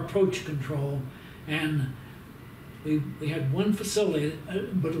Radar Approach Control, and we had 1 facility,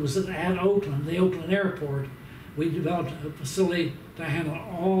 but it was at Oakland, the Oakland Airport. We developed a facility to handle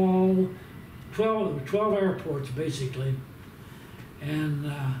all 12 airports, basically. And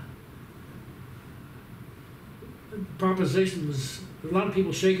the proposition was, a lot of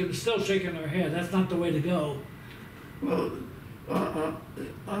people still shaking their head. That's not the way to go. Well, on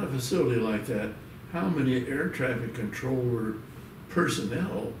a facility like that, how many air traffic controller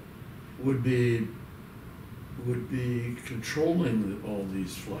personnel would be controlling all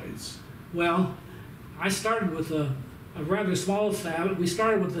these flights? Well, I started with a rather small staff. We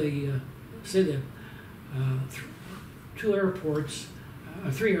started with the 2 airports,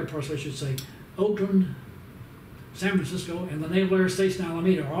 3 airports, I should say, Oakland, San Francisco, and the Naval Air Station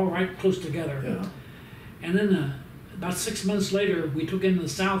Alameda, all right close together. Yeah. And then about 6 months later, we took in the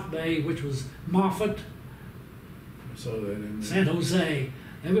South Bay, which was Moffett, I saw that in there. San Jose.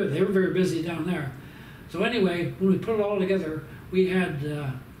 They were very busy down there. So anyway, when we put it all together, we had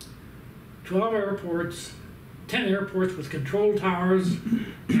 12 airports, 10 airports with control towers,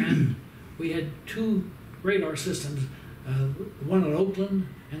 and we had 2 radar systems, the one at Oakland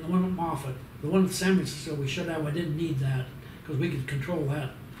and the one at Moffett. The one at San Francisco we shut down. We didn't need that because we could control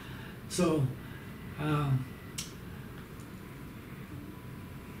that. So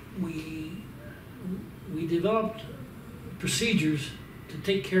we developed procedures to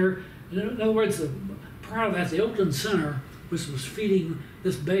take care. In other words, prior to that, the Oakland Center, which was feeding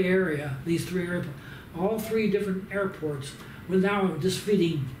this Bay Area, these 3 airports, all 3 different airports, were now just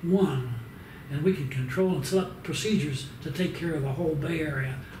feeding 1, and we could control and set up procedures to take care of the whole Bay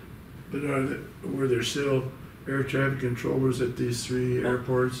Area. But were there still air traffic controllers at these 3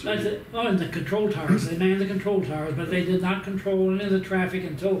 airports? And the control towers. They manned the control towers, but they did not control any of the traffic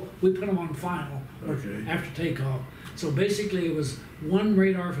until we put them on final, Okay. after takeoff. So basically, it was 1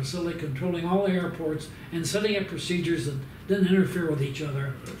 radar facility controlling all the airports and setting up procedures that didn't interfere with each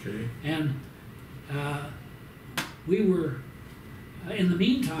other. Okay. And we were, in the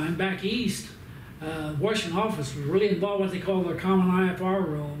meantime, back east, Washington office was really involved in what they call their common IFR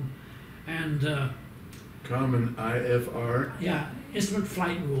room. And Common IFR? yeah, instrument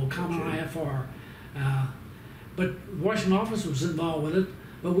flight rule, common Okay. IFR. But Washington office was involved with it,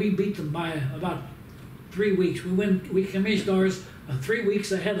 but we beat them by about 3 weeks. We commissioned ours 3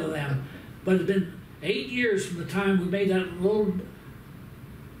 weeks ahead of them. But it had been 8 years from the time we made that little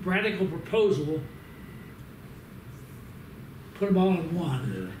radical proposal, put them all in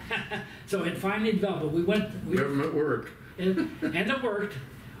one. Yeah. So it finally developed. Government work. And it worked.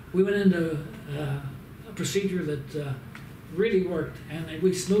 We went into a procedure that really worked, and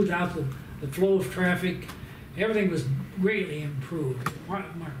we smoothed out the flow of traffic. Everything was greatly improved.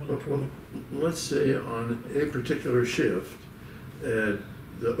 Well, let's say on a particular shift at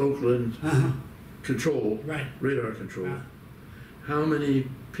the Oakland control, Right. radar control, how many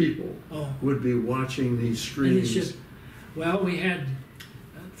people would be watching these screens? Well, we had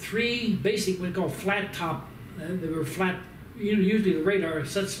 3 basic, what we call flat top. They were flat. Usually the radar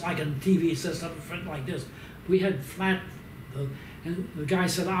sets like a TV, sets up in front like this. We had flat, and the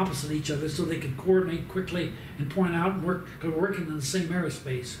guys sat opposite each other so they could coordinate quickly and point out and work, because we're working in the same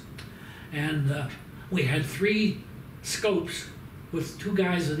aerospace. And we had 3 scopes with 2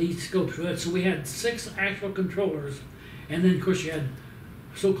 guys at each scope. So we had 6 actual controllers, and then of course you had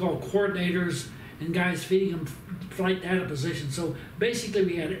so-called coordinators and guys feeding them flight data position. So basically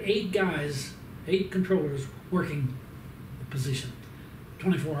we had 8 guys, 8 controllers working the position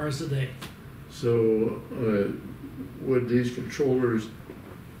 24 hours a day. So would these controllers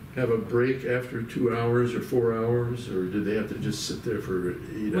have a break after 2 hours or 4 hours, or did they have to just sit there for 8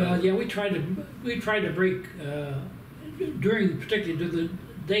 hours? Well, yeah, we tried to break particularly during the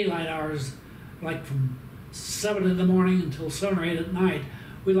daylight hours, like from 7 in the morning until 7 or 8 at night.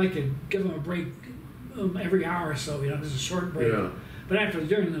 We like to give them a break every hour or so, just a short break. Yeah. But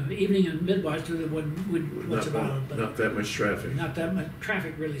during the evening and midwife, there wouldn't much about it. But not that much traffic. not that much.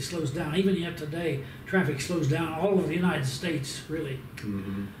 Traffic really slows down. Even yet today, traffic slows down all over the United States, really.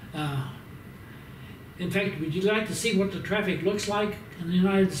 Mm-hmm. In fact, would you like to see what the traffic looks like in the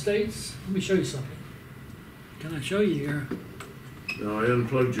United States? Let me show you something. Can I show you here? No, I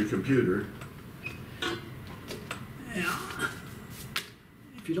unplugged your computer. Yeah.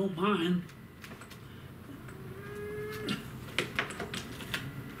 If you don't mind.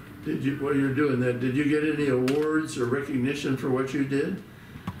 While you're doing that, did you get any awards or recognition for what you did?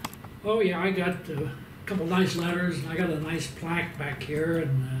 Oh yeah, I got a couple nice letters, and I got a nice plaque back here,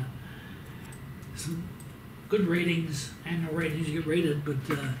 and some good ratings, annual ratings. You get rated, but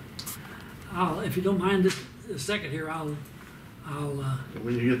if you don't mind just a second here, I'll.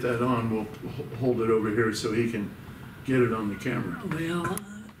 When you get that on, we'll hold it over here so he can get it on the camera. Well,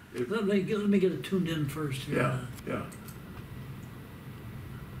 let me get it tuned in first here. Yeah, yeah.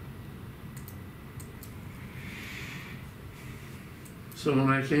 So when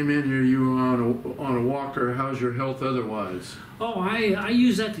I came in here, you were on a walker. How's your health otherwise? Oh, I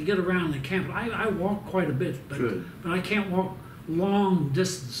use that to get around the camp. I walk quite a bit, but I can't walk long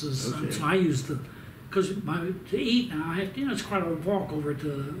distances. Okay. So I use because to eat now, I have it's quite a walk over to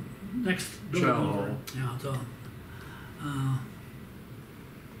the next building over. Yeah, so.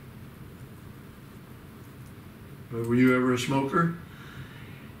 Were you ever a smoker?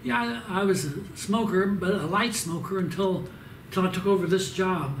 Yeah, I was a smoker, but a light smoker until I took over this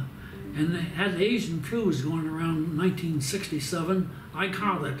job. And they had the Asian flu was going around 1967. I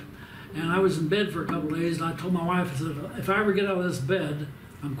caught it. And I was in bed for a couple of days, and I told my wife, I said, if I ever get out of this bed,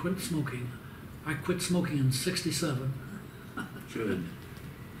 I'm quit smoking. I quit smoking in 67. Good.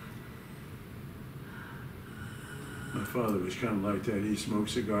 My father was kind of like that. He smoked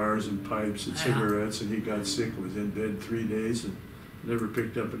cigars and pipes and cigarettes, and he got sick, was in bed 3 days, and never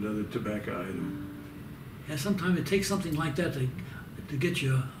picked up another tobacco item. Yeah, sometimes it takes something like that to get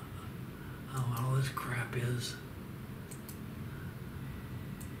you, all this crap is.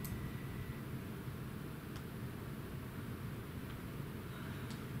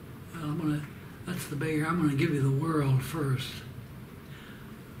 Well, that's the Bay Area. I'm gonna give you the world first.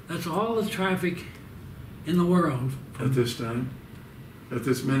 That's all the traffic in the world. At this time? At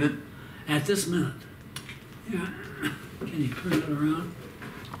this minute? At this minute. Yeah. Can you turn it around?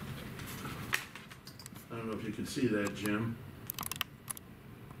 I don't know if you can see that, Jim.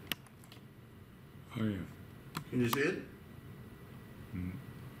 Oh, yeah. Can you see it?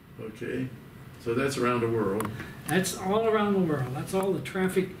 Mm-hmm. Okay. So that's around the world. That's all around the world. That's all the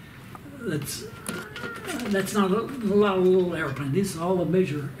traffic. That's not a lot of little airplanes. These are all the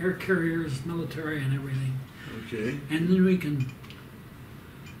major air carriers, military, and everything. Okay. And then we can.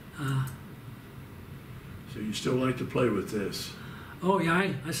 So you still like to play with this? Oh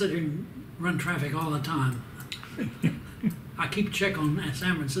yeah, I sit here and run traffic all the time. I keep check on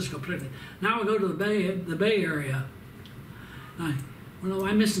San Francisco particularly. Now I go to the Bay Area. I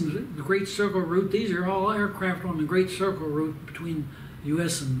miss the Great Circle Route. These are all aircraft on the Great Circle Route between the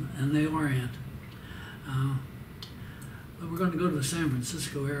U.S. and the Orient. But we're going to go to the San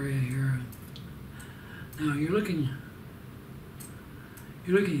Francisco area here. Now you're looking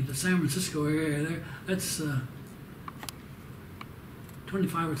at the San Francisco area there. That's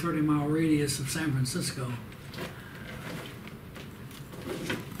 25 or 30 mile radius of San Francisco.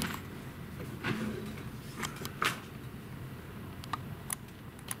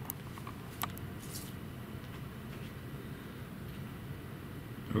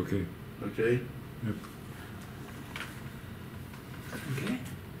 Okay. Okay. Yep. Okay.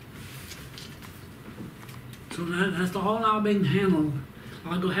 So that's all now being handled.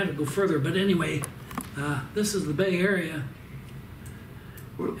 I'll have to go further, but anyway, this is the Bay Area,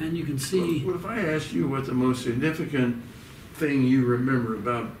 and you can see. What if I asked you what the most significant thing you remember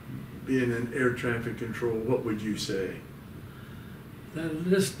about being in air traffic control? What would you say?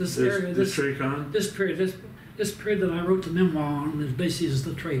 This area, this TRACON? this period that I wrote the memoir on is basically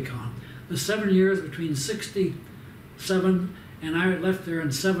the TRACON. The 7 years between 67 and I left there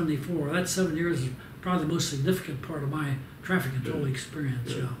in 74. That 7 years is probably the most significant part of my traffic control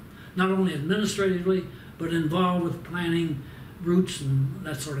experience. Yeah. Not only administratively, but involved with planning routes and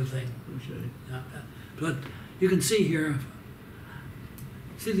that sort of thing. Okay. But you can see here,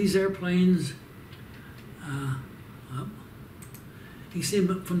 see these airplanes, you can see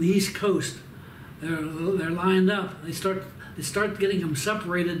them from the East Coast. They're lined up. They start getting them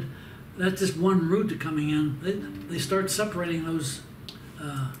separated. That's just one route to coming in. They start separating those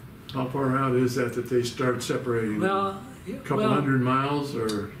How far out is that they start separating? Well, A couple hundred miles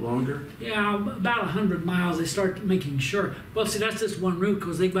or longer? Yeah, about 100 miles. They start making sure. Well, see, that's just one route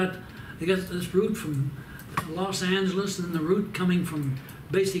because they got this route from Los Angeles, and the route coming from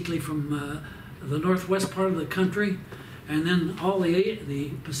basically from the northwest part of the country, and then all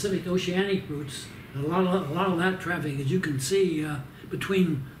the Pacific Oceanic routes. A lot of that traffic, as you can see,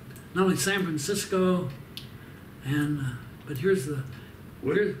 between not only San Francisco and but here's the.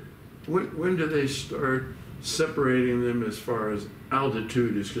 When do they start separating them as far as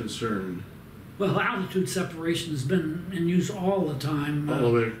altitude is concerned? Well, altitude separation has been in use all the time.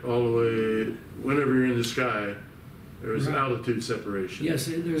 All the way, whenever you're in the sky, there's Right. altitude separation. Yes,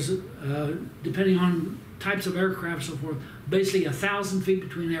 there's, depending on types of aircraft and so forth, basically 1,000 feet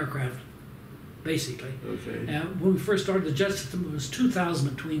between aircraft, basically. Okay. When we first started the jet system, it was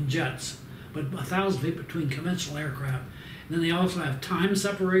 2,000 between jets, but 1,000 feet between conventional aircraft. And then they also have time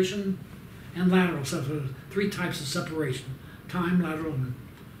separation and lateral separation, 3 types of separation, time, lateral, and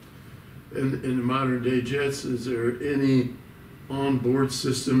In the modern day jets, is there any onboard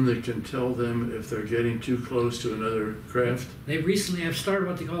system that can tell them if they're getting too close to another craft? they recently have started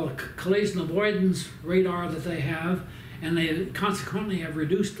what they call a collision avoidance radar that they have, and they consequently have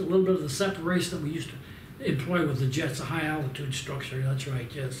reduced a little bit of the separation that we used to employ with the jets, a high altitude structure, that's right,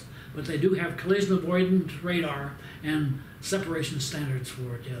 yes. But they do have collision avoidance radar and separation standards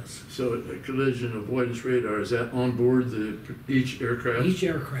for it, yes. So a collision avoidance radar, is that on board each aircraft? Each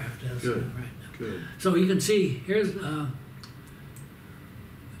aircraft, yes, Good. right. Good. So you can see, there's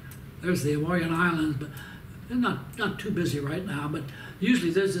the Hawaiian Islands, but they're not too busy right now, but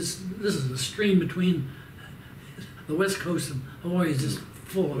usually this is a stream between the west coast and Hawaii is just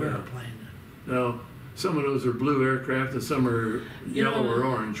full of Yeah. airplanes. Now, some of those are blue aircraft and some are yellow or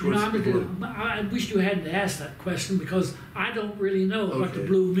orange. What's the blue? I wish you hadn't asked that question because I don't really know what the Okay.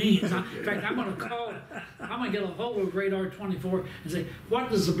 blue means. In Okay. fact, I'm going to get a hold of Radar 24 and say, what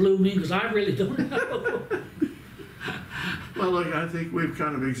does the blue mean? Because I really don't know. Well, look, I think we've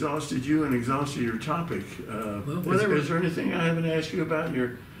kind of exhausted you and exhausted your topic. Whatever. Is there anything I haven't asked you about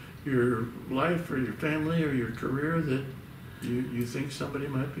your life or your family or your career that you think somebody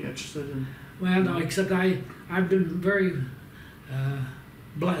might be interested in? Well, no, except I've been very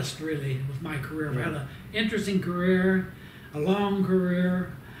blessed, really, with my career. I've had an interesting career, a long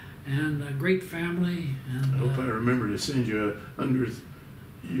career, and a great family. And I hope I remember to send you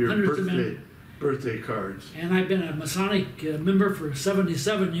your 100th birthday cards. And I've been a Masonic member for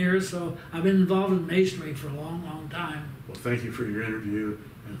 77 years, so I've been involved in Masonry for a long, long time. Well, thank you for your interview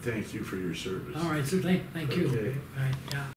and thank you for your service. All right, so thank you. Okay. All right, yeah.